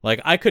 Like,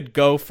 I could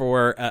go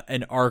for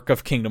an arc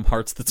of Kingdom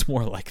Hearts that's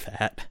more like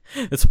that.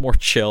 It's more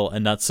chill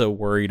and not so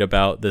worried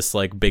about this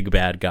like big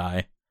bad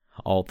guy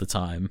all the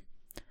time.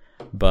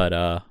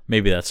 But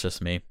maybe that's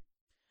just me.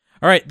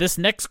 All right, this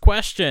next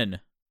question.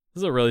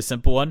 This is a really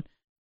simple one.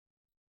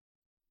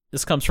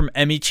 This comes from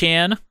Emmy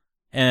Chan,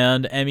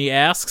 and Emmy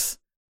asks,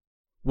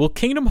 will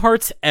Kingdom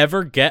Hearts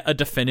ever get a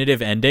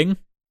definitive ending?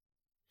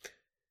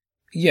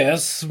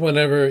 Yes,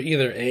 whenever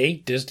either A,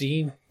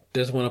 Disney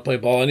doesn't want to play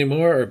ball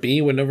anymore, or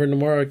B, whenever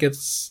Nomura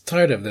gets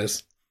tired of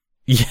this.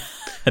 Yeah,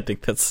 I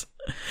think that's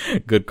a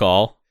good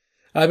call.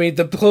 I mean,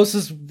 the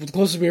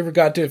closest we ever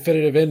got to a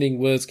definitive ending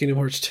was Kingdom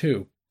Hearts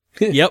 2.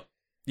 Yep.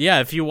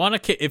 Yeah, if you want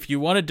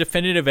a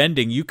definitive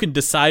ending, you can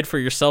decide for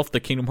yourself that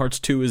Kingdom Hearts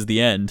 2 is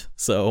the end.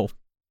 So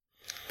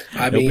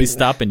nobody's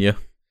stopping you.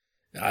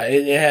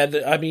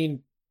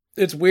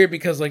 It's weird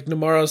because, like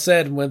Nomura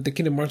said, when the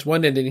Kingdom Hearts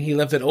 1 ended, he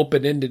left it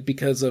open-ended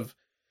because of,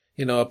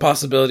 a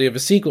possibility of a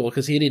sequel,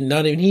 because he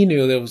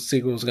knew that a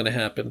sequel was going to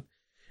happen.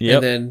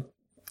 Yep. And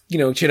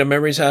then, Chain of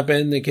Memories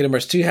happened, then Kingdom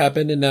Hearts 2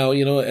 happened, and now,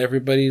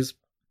 everybody's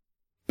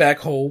back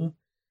home.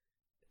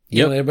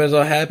 Yep. Everybody's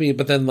all happy,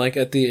 but then, like,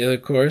 at the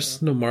of course,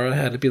 Nomura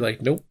had to be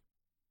like, nope,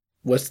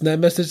 what's that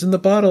message in the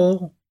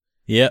bottle?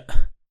 Yep.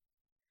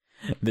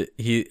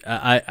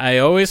 I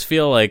always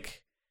feel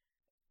like,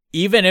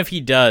 even if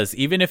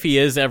he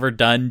is ever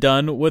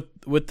done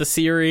with the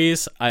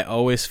series, I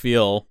always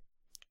feel,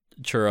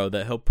 Churro,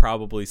 that he'll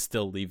probably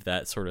still leave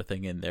that sort of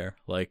thing in there.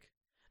 Like,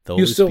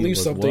 he'll still leave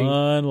something.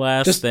 One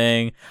last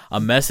thing, a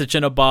message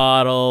in a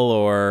bottle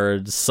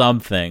or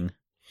something.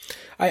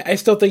 I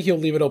still think he'll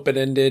leave it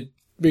open-ended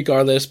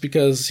regardless,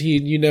 because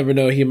you never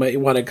know, he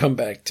might want to come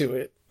back to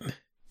it.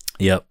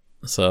 Yep.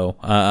 So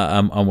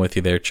I'm with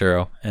you there,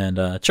 Churro. And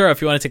Churro,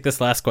 if you want to take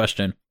this last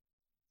question.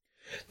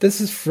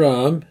 This is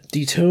from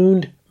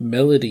Detoned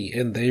Melody,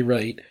 and they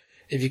write,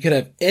 if you could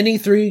have any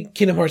 3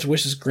 Kingdom Hearts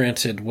wishes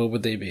granted, what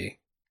would they be?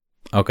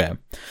 Okay.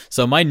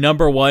 So my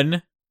number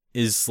 1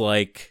 is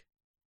like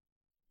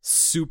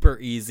super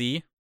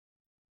easy,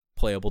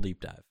 playable deep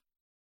dive.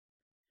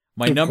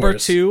 My number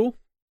 2,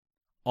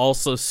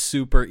 also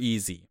super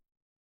easy.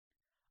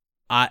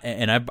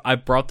 I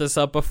brought this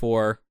up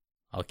before.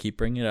 I'll keep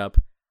bringing it up.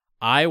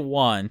 I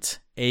want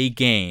a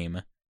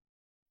game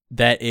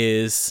that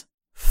is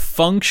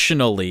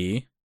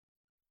functionally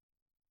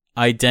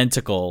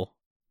identical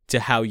to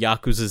how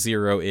Yakuza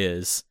 0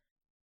 is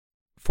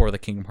for the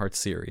Kingdom Hearts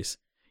series.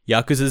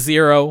 Yakuza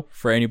 0,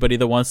 for anybody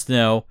that wants to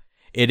know,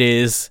 it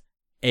is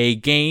a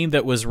game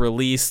that was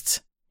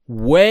released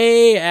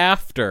way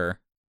after,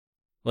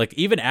 like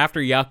even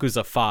after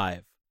Yakuza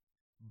 5,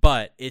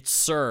 but it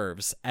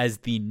serves as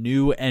the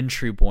new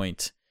entry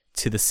point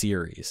to the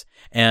series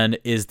and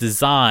is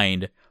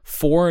designed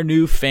for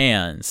new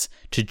fans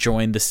to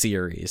join the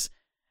series.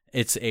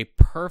 It's a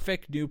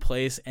perfect new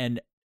place, and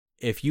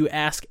if you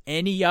ask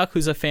any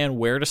Yakuza fan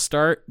where to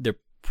start, they're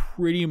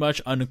pretty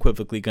much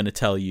unequivocally going to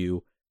tell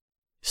you,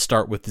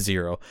 start with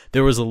 0.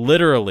 There was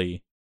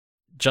literally,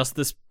 just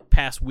this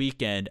past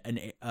weekend,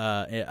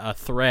 a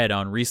thread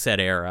on Reset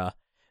Era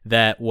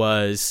that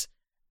was,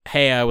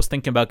 hey, I was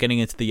thinking about getting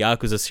into the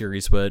Yakuza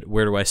series, but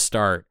where do I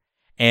start?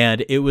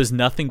 And it was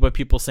nothing but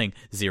people saying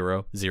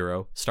 0,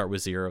 0, start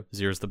with 0,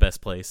 0's the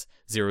best place,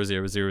 0,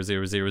 0, 0,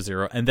 0, 0,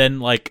 0. And then,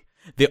 like,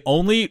 the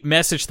only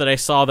message that I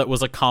saw that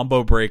was a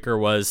combo breaker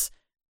was,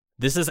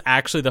 this is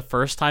actually the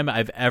first time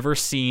I've ever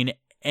seen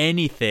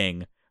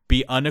anything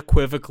be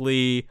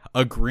unequivocally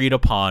agreed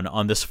upon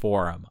on this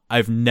forum.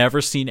 I've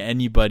never seen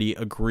anybody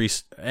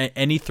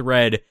any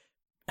thread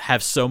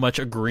have so much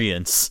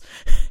agreeance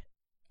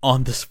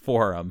on this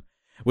forum.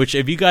 Which,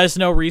 if you guys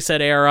know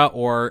Reset Era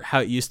or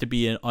how it used to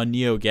be on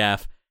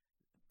NeoGAF,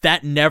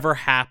 that never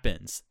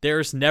happens.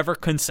 There's never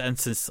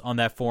consensus on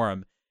that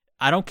forum.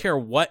 I don't care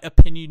what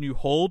opinion you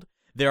hold,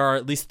 there are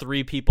at least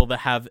 3 people that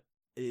have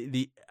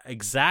the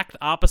exact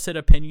opposite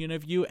opinion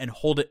of you and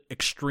hold it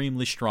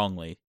extremely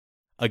strongly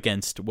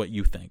against what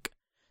you think.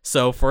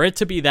 So for it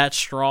to be that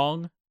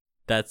strong,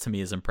 that to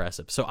me is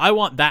impressive. So I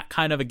want that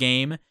kind of a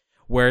game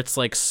where it's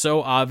like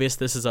so obvious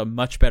this is a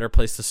much better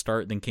place to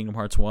start than Kingdom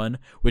Hearts 1,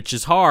 which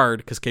is hard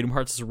because Kingdom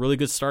Hearts is a really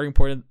good starting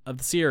point of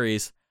the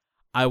series.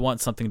 I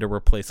want something to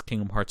replace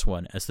Kingdom Hearts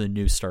 1 as the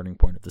new starting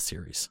point of the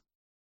series.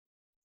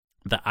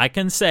 That I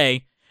can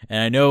say,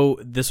 and I know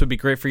this would be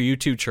great for you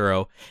too,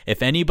 Churro,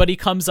 if anybody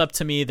comes up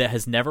to me that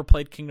has never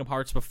played Kingdom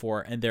Hearts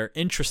before and they're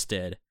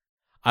interested,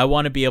 I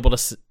want to be able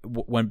to,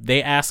 when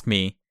they ask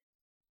me,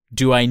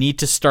 do I need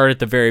to start at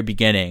the very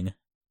beginning?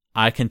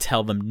 I can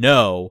tell them,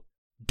 no,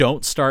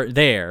 don't start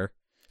there.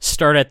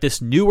 Start at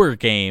this newer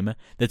game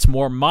that's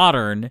more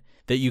modern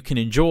that you can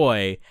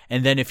enjoy.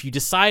 And then if you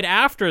decide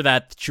after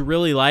that you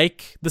really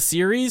like the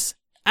series,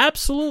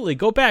 absolutely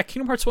go back.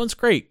 Kingdom Hearts 1's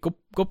great.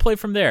 Go play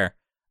from there.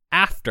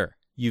 After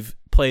you've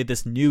played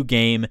this new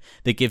game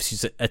that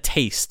gives you a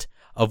taste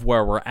of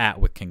where we're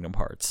at with Kingdom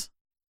Hearts.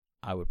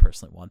 I would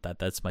personally want that.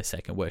 That's my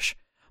second wish.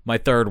 My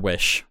third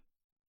wish.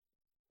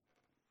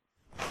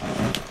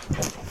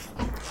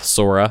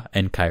 Sora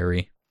and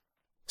Kairi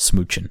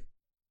smooching.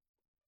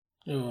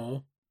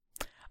 Oh.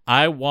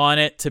 I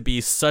want it to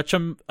be such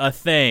a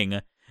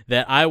thing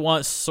that I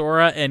want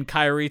Sora and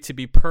Kairi to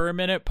be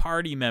permanent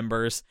party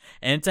members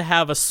and to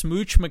have a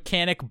smooch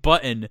mechanic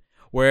button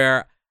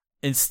where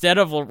instead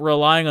of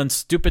relying on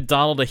stupid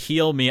Donald to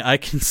heal me, I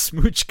can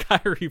smooch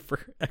Kairi for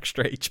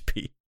extra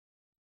HP.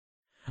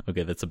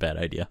 Okay, that's a bad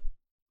idea.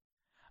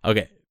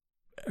 Okay,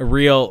 a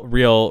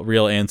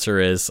real answer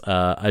is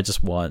I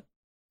just want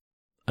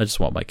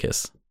my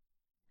kiss.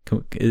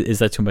 Is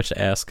that too much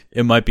to ask?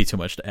 It might be too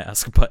much to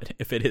ask, but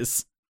if it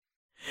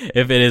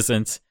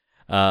isn't,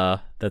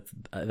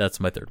 that's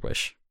my third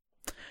wish.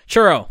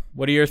 Churro,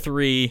 what are your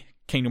 3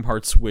 Kingdom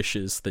Hearts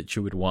wishes that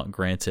you would want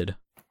granted?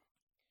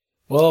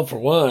 Well, for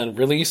one,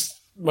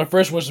 my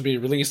first wish would be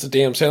release the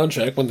damn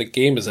soundtrack when the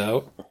game is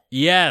out.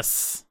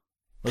 Yes!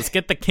 Let's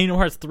get the Kingdom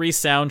Hearts 3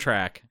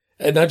 soundtrack.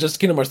 And not just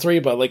Kingdom Hearts 3,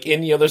 but like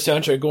any other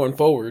soundtrack going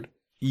forward.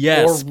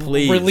 Yes, or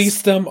please.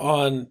 Release them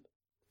on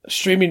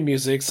streaming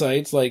music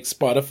sites like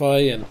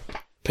Spotify and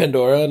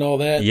Pandora and all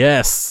that.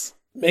 Yes.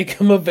 Make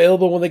them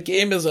available when the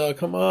game is out.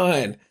 Come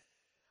on.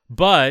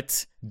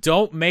 But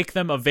don't make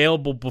them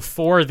available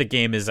before the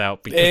game is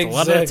out, because a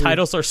lot of the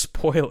titles are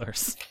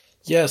spoilers.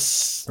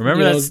 Yes.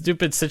 Remember that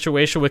stupid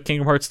situation with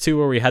Kingdom Hearts 2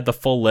 where we had the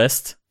full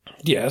list?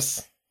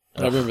 Yes.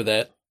 I remember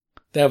that.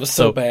 That was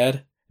so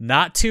bad.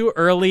 Not too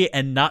early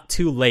and not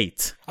too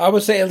late. I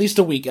would say at least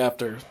a week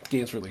after the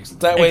game's released.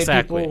 That way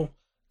people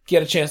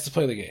get a chance to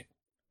play the game.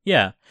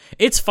 Yeah.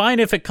 It's fine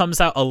if it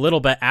comes out a little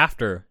bit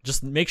after.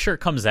 Just make sure it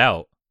comes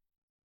out.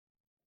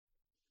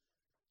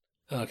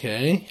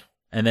 Okay.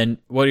 And then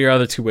what are your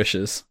other 2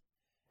 wishes?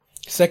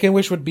 Second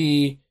wish would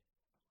be,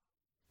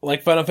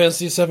 like Final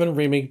Fantasy VII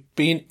Remake,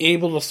 being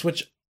able to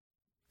switch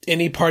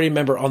any party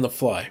member on the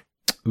fly.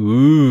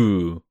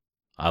 Ooh.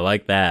 I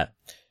like that.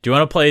 Do you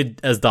want to play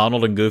as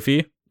Donald and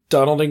Goofy?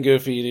 Donald and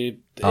Goofy,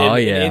 dude. Oh,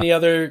 yeah. Any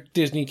other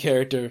Disney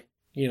character,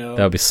 That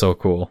would be so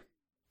cool.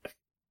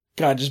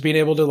 God, just being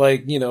able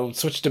to,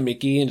 switch to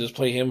Mickey and just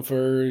play him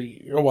for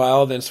a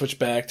while, then switch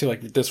back to,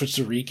 switch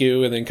to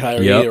Riku, and then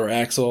Kairi or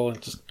Axel,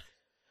 and just...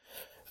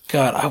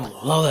 God, I would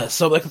love that.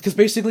 So, because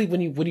basically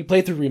when you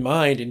play through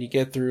Remind and you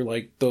get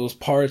through, those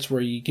parts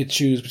where you can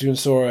choose between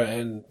Sora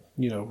and,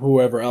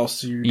 whoever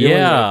else you're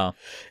dealing with,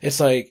 it's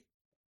like,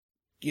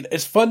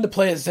 it's fun to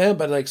play as them,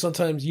 but,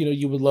 sometimes,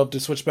 you would love to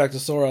switch back to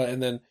Sora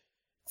and then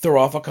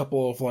throw off a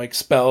couple of,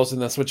 spells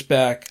and then switch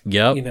back.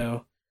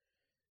 Yep.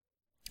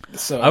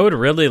 So I would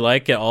really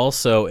like it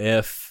also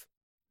if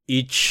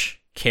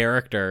each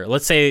character,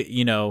 let's say,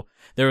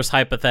 there was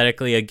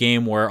hypothetically a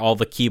game where all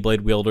the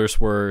Keyblade wielders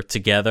were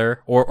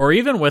together, or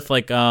even with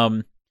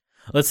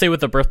let's say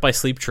with the Birth by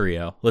Sleep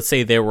trio, let's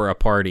say they were a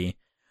party,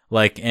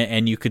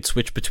 and you could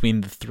switch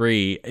between the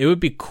 3. It would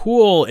be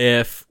cool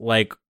if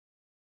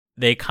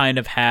they kind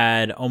of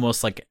had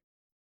almost like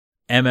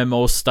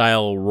MMO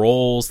style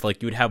roles.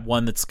 Like you would have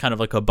one that's kind of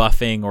like a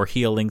buffing or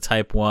healing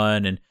type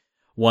one, and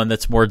one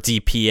that's more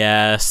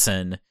DPS,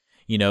 and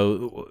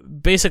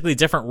basically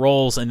different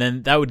roles, and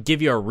then that would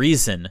give you a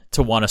reason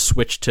to want to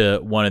switch to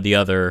one of the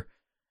other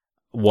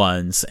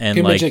ones and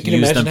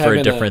use them for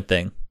a different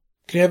thing.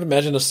 Can you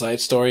imagine a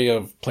side story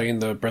of playing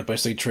the Breath by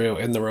Sleep trio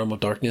in the Realm of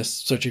Darkness,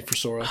 searching for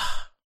Sora?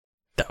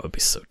 That would be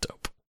so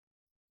dope.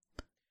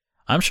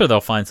 I'm sure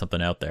they'll find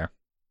something out there.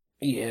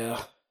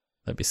 Yeah,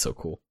 that'd be so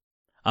cool.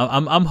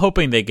 I'm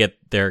hoping they get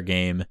their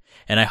game,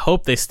 and I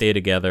hope they stay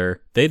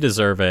together. They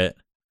deserve it.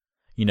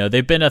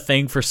 They've been a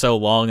thing for so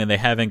long, and they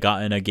haven't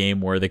gotten a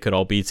game where they could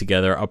all be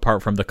together,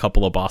 apart from the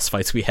couple of boss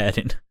fights we had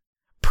in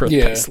Birth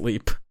by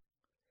Sleep.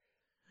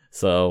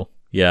 So,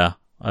 yeah,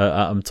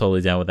 I'm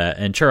totally down with that.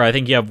 And sure, I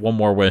think you have one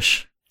more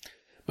wish.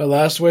 My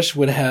last wish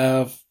would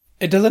have...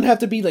 It doesn't have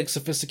to be, it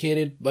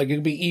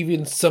could be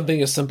even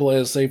something as simple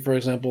as, say, for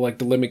example,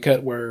 the Limit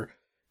Cut, where,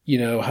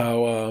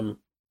 how...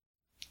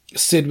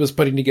 Sid was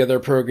putting together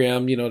a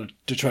program,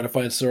 to try to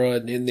find Sora,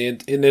 and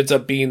it ends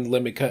up being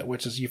Limit Cut,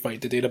 which is you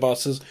fight the data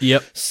bosses.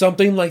 Yep.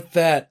 Something like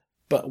that,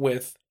 but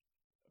with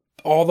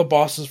all the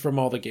bosses from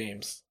all the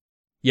games.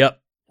 Yep.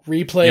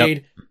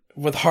 Replayed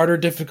with harder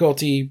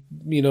difficulty,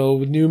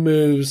 new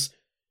moves,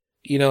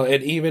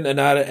 and even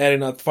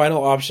adding a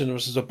final option,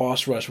 which is a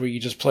boss rush, where you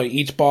just play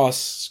each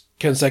boss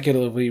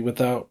consecutively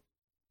without,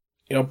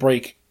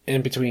 break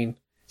in between.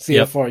 See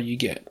how far you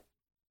get.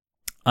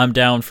 I'm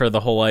down for the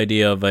whole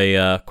idea of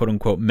a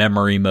quote-unquote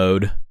memory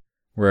mode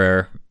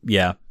where,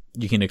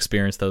 you can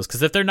experience those.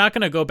 Because if they're not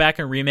going to go back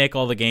and remake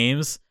all the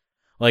games,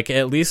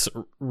 at least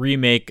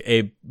remake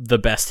the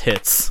best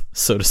hits,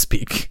 so to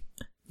speak.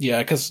 Yeah,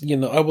 because,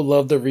 I would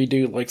love to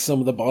redo,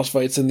 some of the boss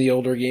fights in the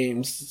older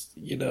games,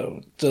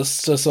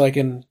 just so I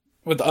can,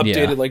 with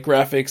updated,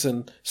 graphics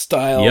and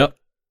style.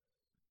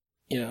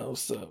 Yep.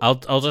 So.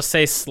 I'll just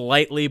say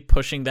slightly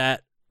pushing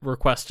that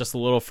request just a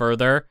little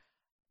further.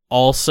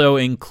 Also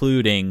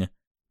including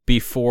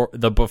before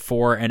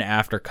and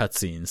after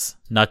cutscenes,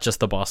 not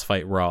just the boss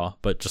fight raw,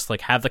 but just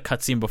have the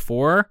cutscene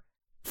before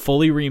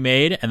fully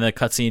remade and the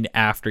cutscene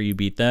after you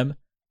beat them.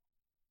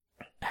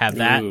 Have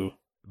that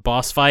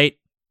boss fight,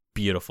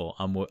 beautiful.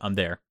 I'm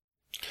there.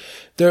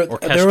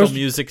 Orchestral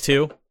music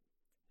too.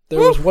 There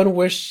was one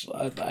wish.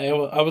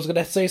 I was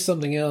gonna say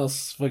something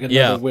else,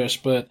 another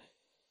wish, but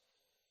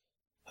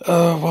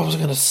what was I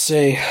gonna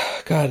say?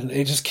 God,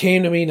 it just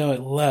came to me. Now it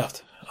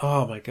left.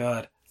 Oh my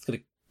god.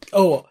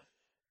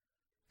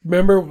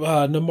 Remember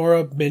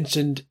Nomura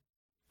mentioned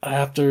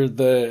after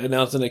the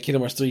announcement of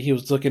Kingdom Hearts 3, he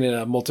was looking at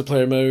a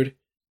multiplayer mode?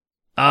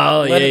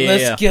 Oh,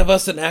 Let's give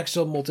us an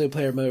actual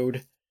multiplayer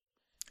mode.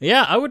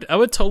 Yeah, I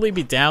would totally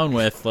be down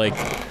with, like,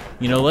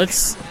 you know,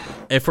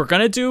 if we're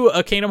gonna do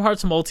a Kingdom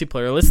Hearts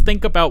multiplayer, let's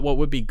think about what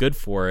would be good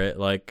for it.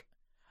 Like,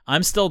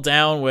 I'm still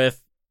down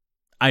with,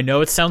 I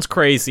know it sounds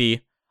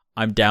crazy,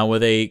 I'm down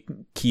with a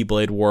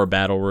Keyblade War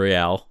Battle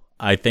Royale.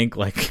 I think,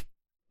 like,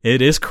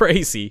 it is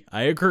crazy,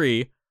 I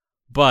agree,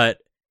 but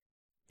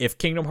if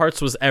Kingdom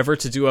Hearts was ever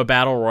to do a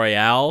Battle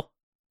Royale,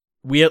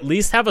 we at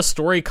least have a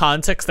story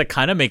context that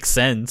kind of makes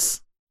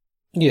sense.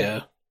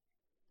 Yeah.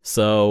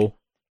 So,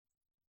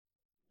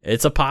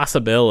 it's a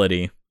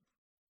possibility.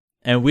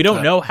 And we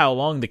don't know how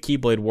long the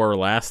Keyblade War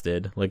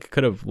lasted. Like, it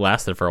could have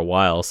lasted for a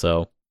while,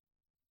 so.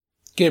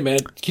 Can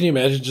you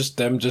imagine just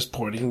them just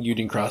porting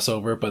Union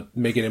Crossover, but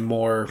making it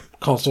more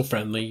console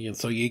friendly? And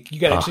so you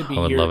gotta actually be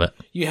I would love it.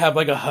 You have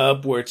like a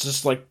hub where it's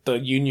just like the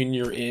Union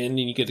you're in, and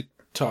you get to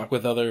talk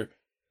with other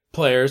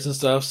players and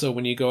stuff. So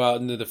when you go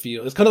out into the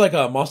field, it's kind of like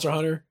a Monster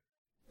Hunter.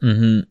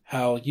 Mm-hmm.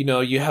 How, you know,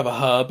 you have a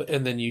hub,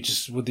 and then you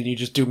just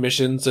do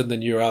missions, and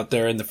then you're out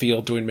there in the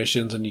field doing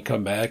missions, and you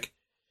come back.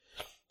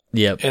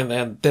 Yep. And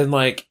then you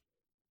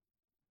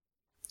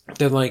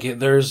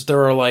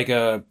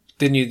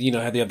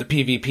have the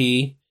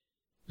PvP,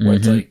 where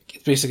it's like,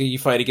 it's basically you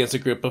fight against a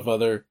group of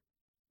other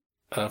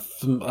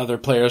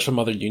players from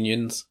other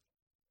unions.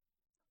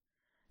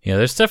 Yeah,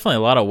 there's definitely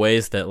a lot of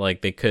ways that,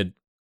 like, they could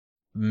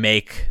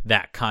make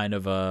that kind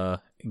of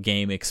a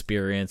game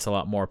experience a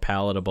lot more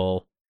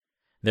palatable.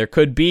 There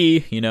could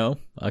be, you know,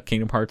 a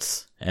Kingdom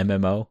Hearts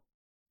MMO.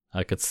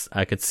 I could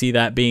see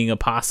that being a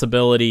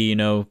possibility, you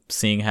know,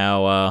 seeing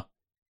how,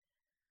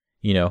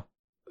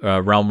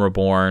 Realm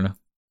Reborn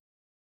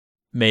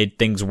made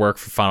things work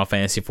for Final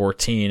Fantasy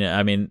XIV.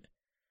 I mean,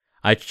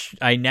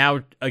 I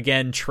now,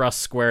 again,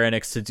 trust Square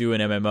Enix to do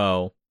an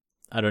MMO.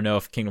 I don't know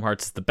if Kingdom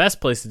Hearts is the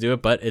best place to do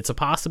it, but it's a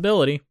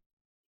possibility.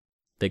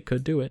 They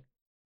could do it.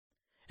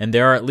 And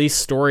there are at least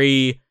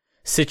story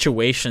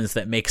situations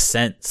that make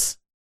sense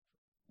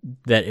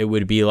that it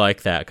would be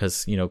like that,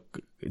 because, you know,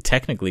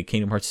 technically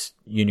Kingdom Hearts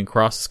Union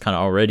Cross is kind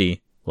of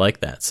already like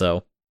that,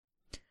 so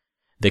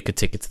they could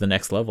take it to the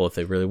next level if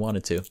they really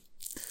wanted to.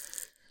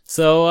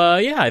 So,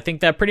 I think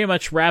that pretty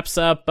much wraps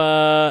up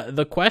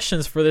the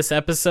questions for this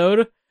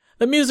episode.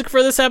 The music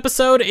for this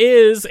episode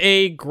is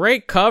a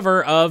great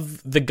cover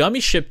of the Gummy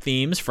Ship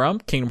themes from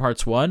Kingdom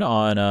Hearts 1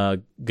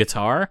 on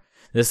guitar.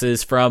 This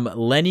is from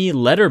Lenny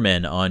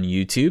Letterman on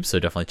YouTube, so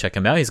definitely check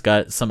him out. He's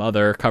got some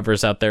other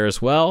covers out there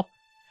as well.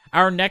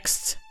 Our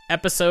next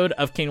episode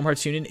of Kingdom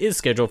Hearts Union is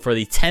scheduled for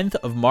the 10th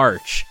of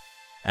March.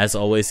 As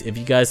always, if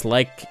you guys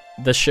like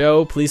the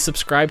show, please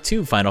subscribe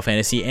to Final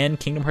Fantasy and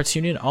Kingdom Hearts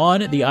Union on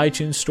the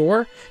iTunes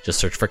Store. Just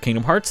search for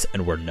Kingdom Hearts,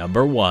 and we're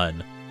number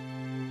 1.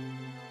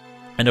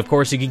 And of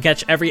course, you can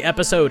catch every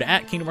episode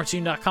at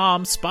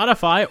KingdomHeartsUnion.com,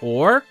 Spotify,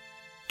 or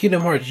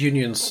Kingdom Hearts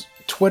Union's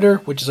Twitter,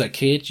 which is at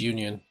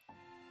KHUnion.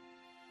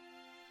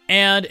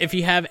 And if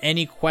you have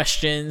any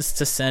questions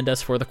to send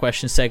us for the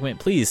question segment,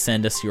 please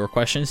send us your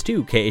questions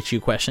to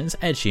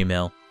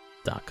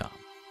khuquestions@gmail.com.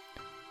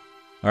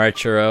 All right,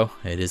 Churro,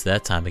 it is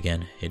that time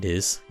again. It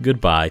is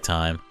goodbye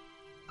time.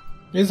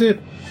 Is it?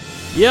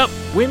 Yep,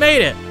 we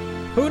made it.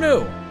 Who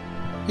knew?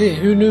 Hey,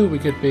 who knew we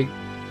could make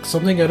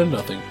something out of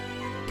nothing?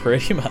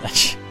 Pretty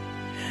much.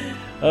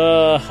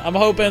 I'm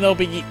hoping there'll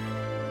be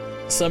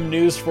some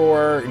news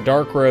for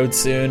Dark Road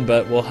soon,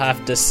 but we'll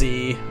have to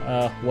see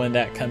when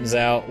that comes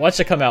out. Watch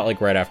it come out like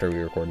right after we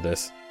record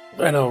this.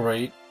 I know,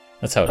 right?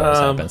 That's how it always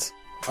happens.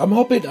 I'm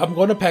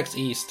going to PAX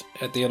East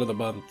at the end of the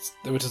month,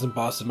 which is in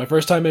Boston. My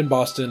first time in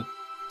Boston.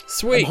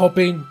 Sweet.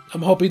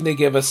 I'm hoping they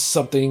give us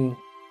something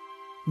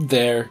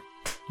there,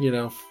 you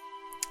know.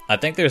 I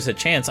think there's a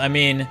chance. I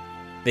mean,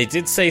 they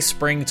did say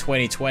spring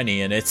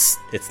 2020, and it's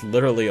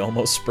literally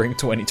almost spring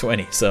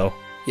 2020, so.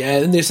 Yeah,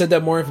 and they said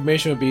that more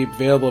information would be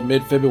available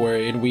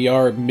mid-February, and we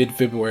are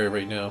mid-February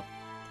right now.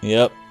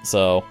 Yep,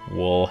 so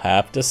we'll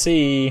have to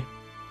see.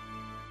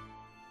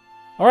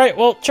 Alright,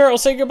 well,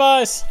 Charles, say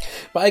goodbyes.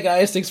 Bye,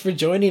 guys. Thanks for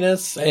joining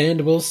us,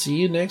 and we'll see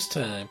you next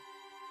time.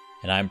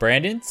 And I'm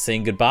Brandon,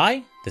 saying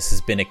goodbye. This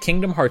has been a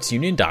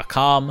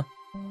KingdomHeartsUnion.com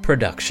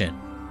production.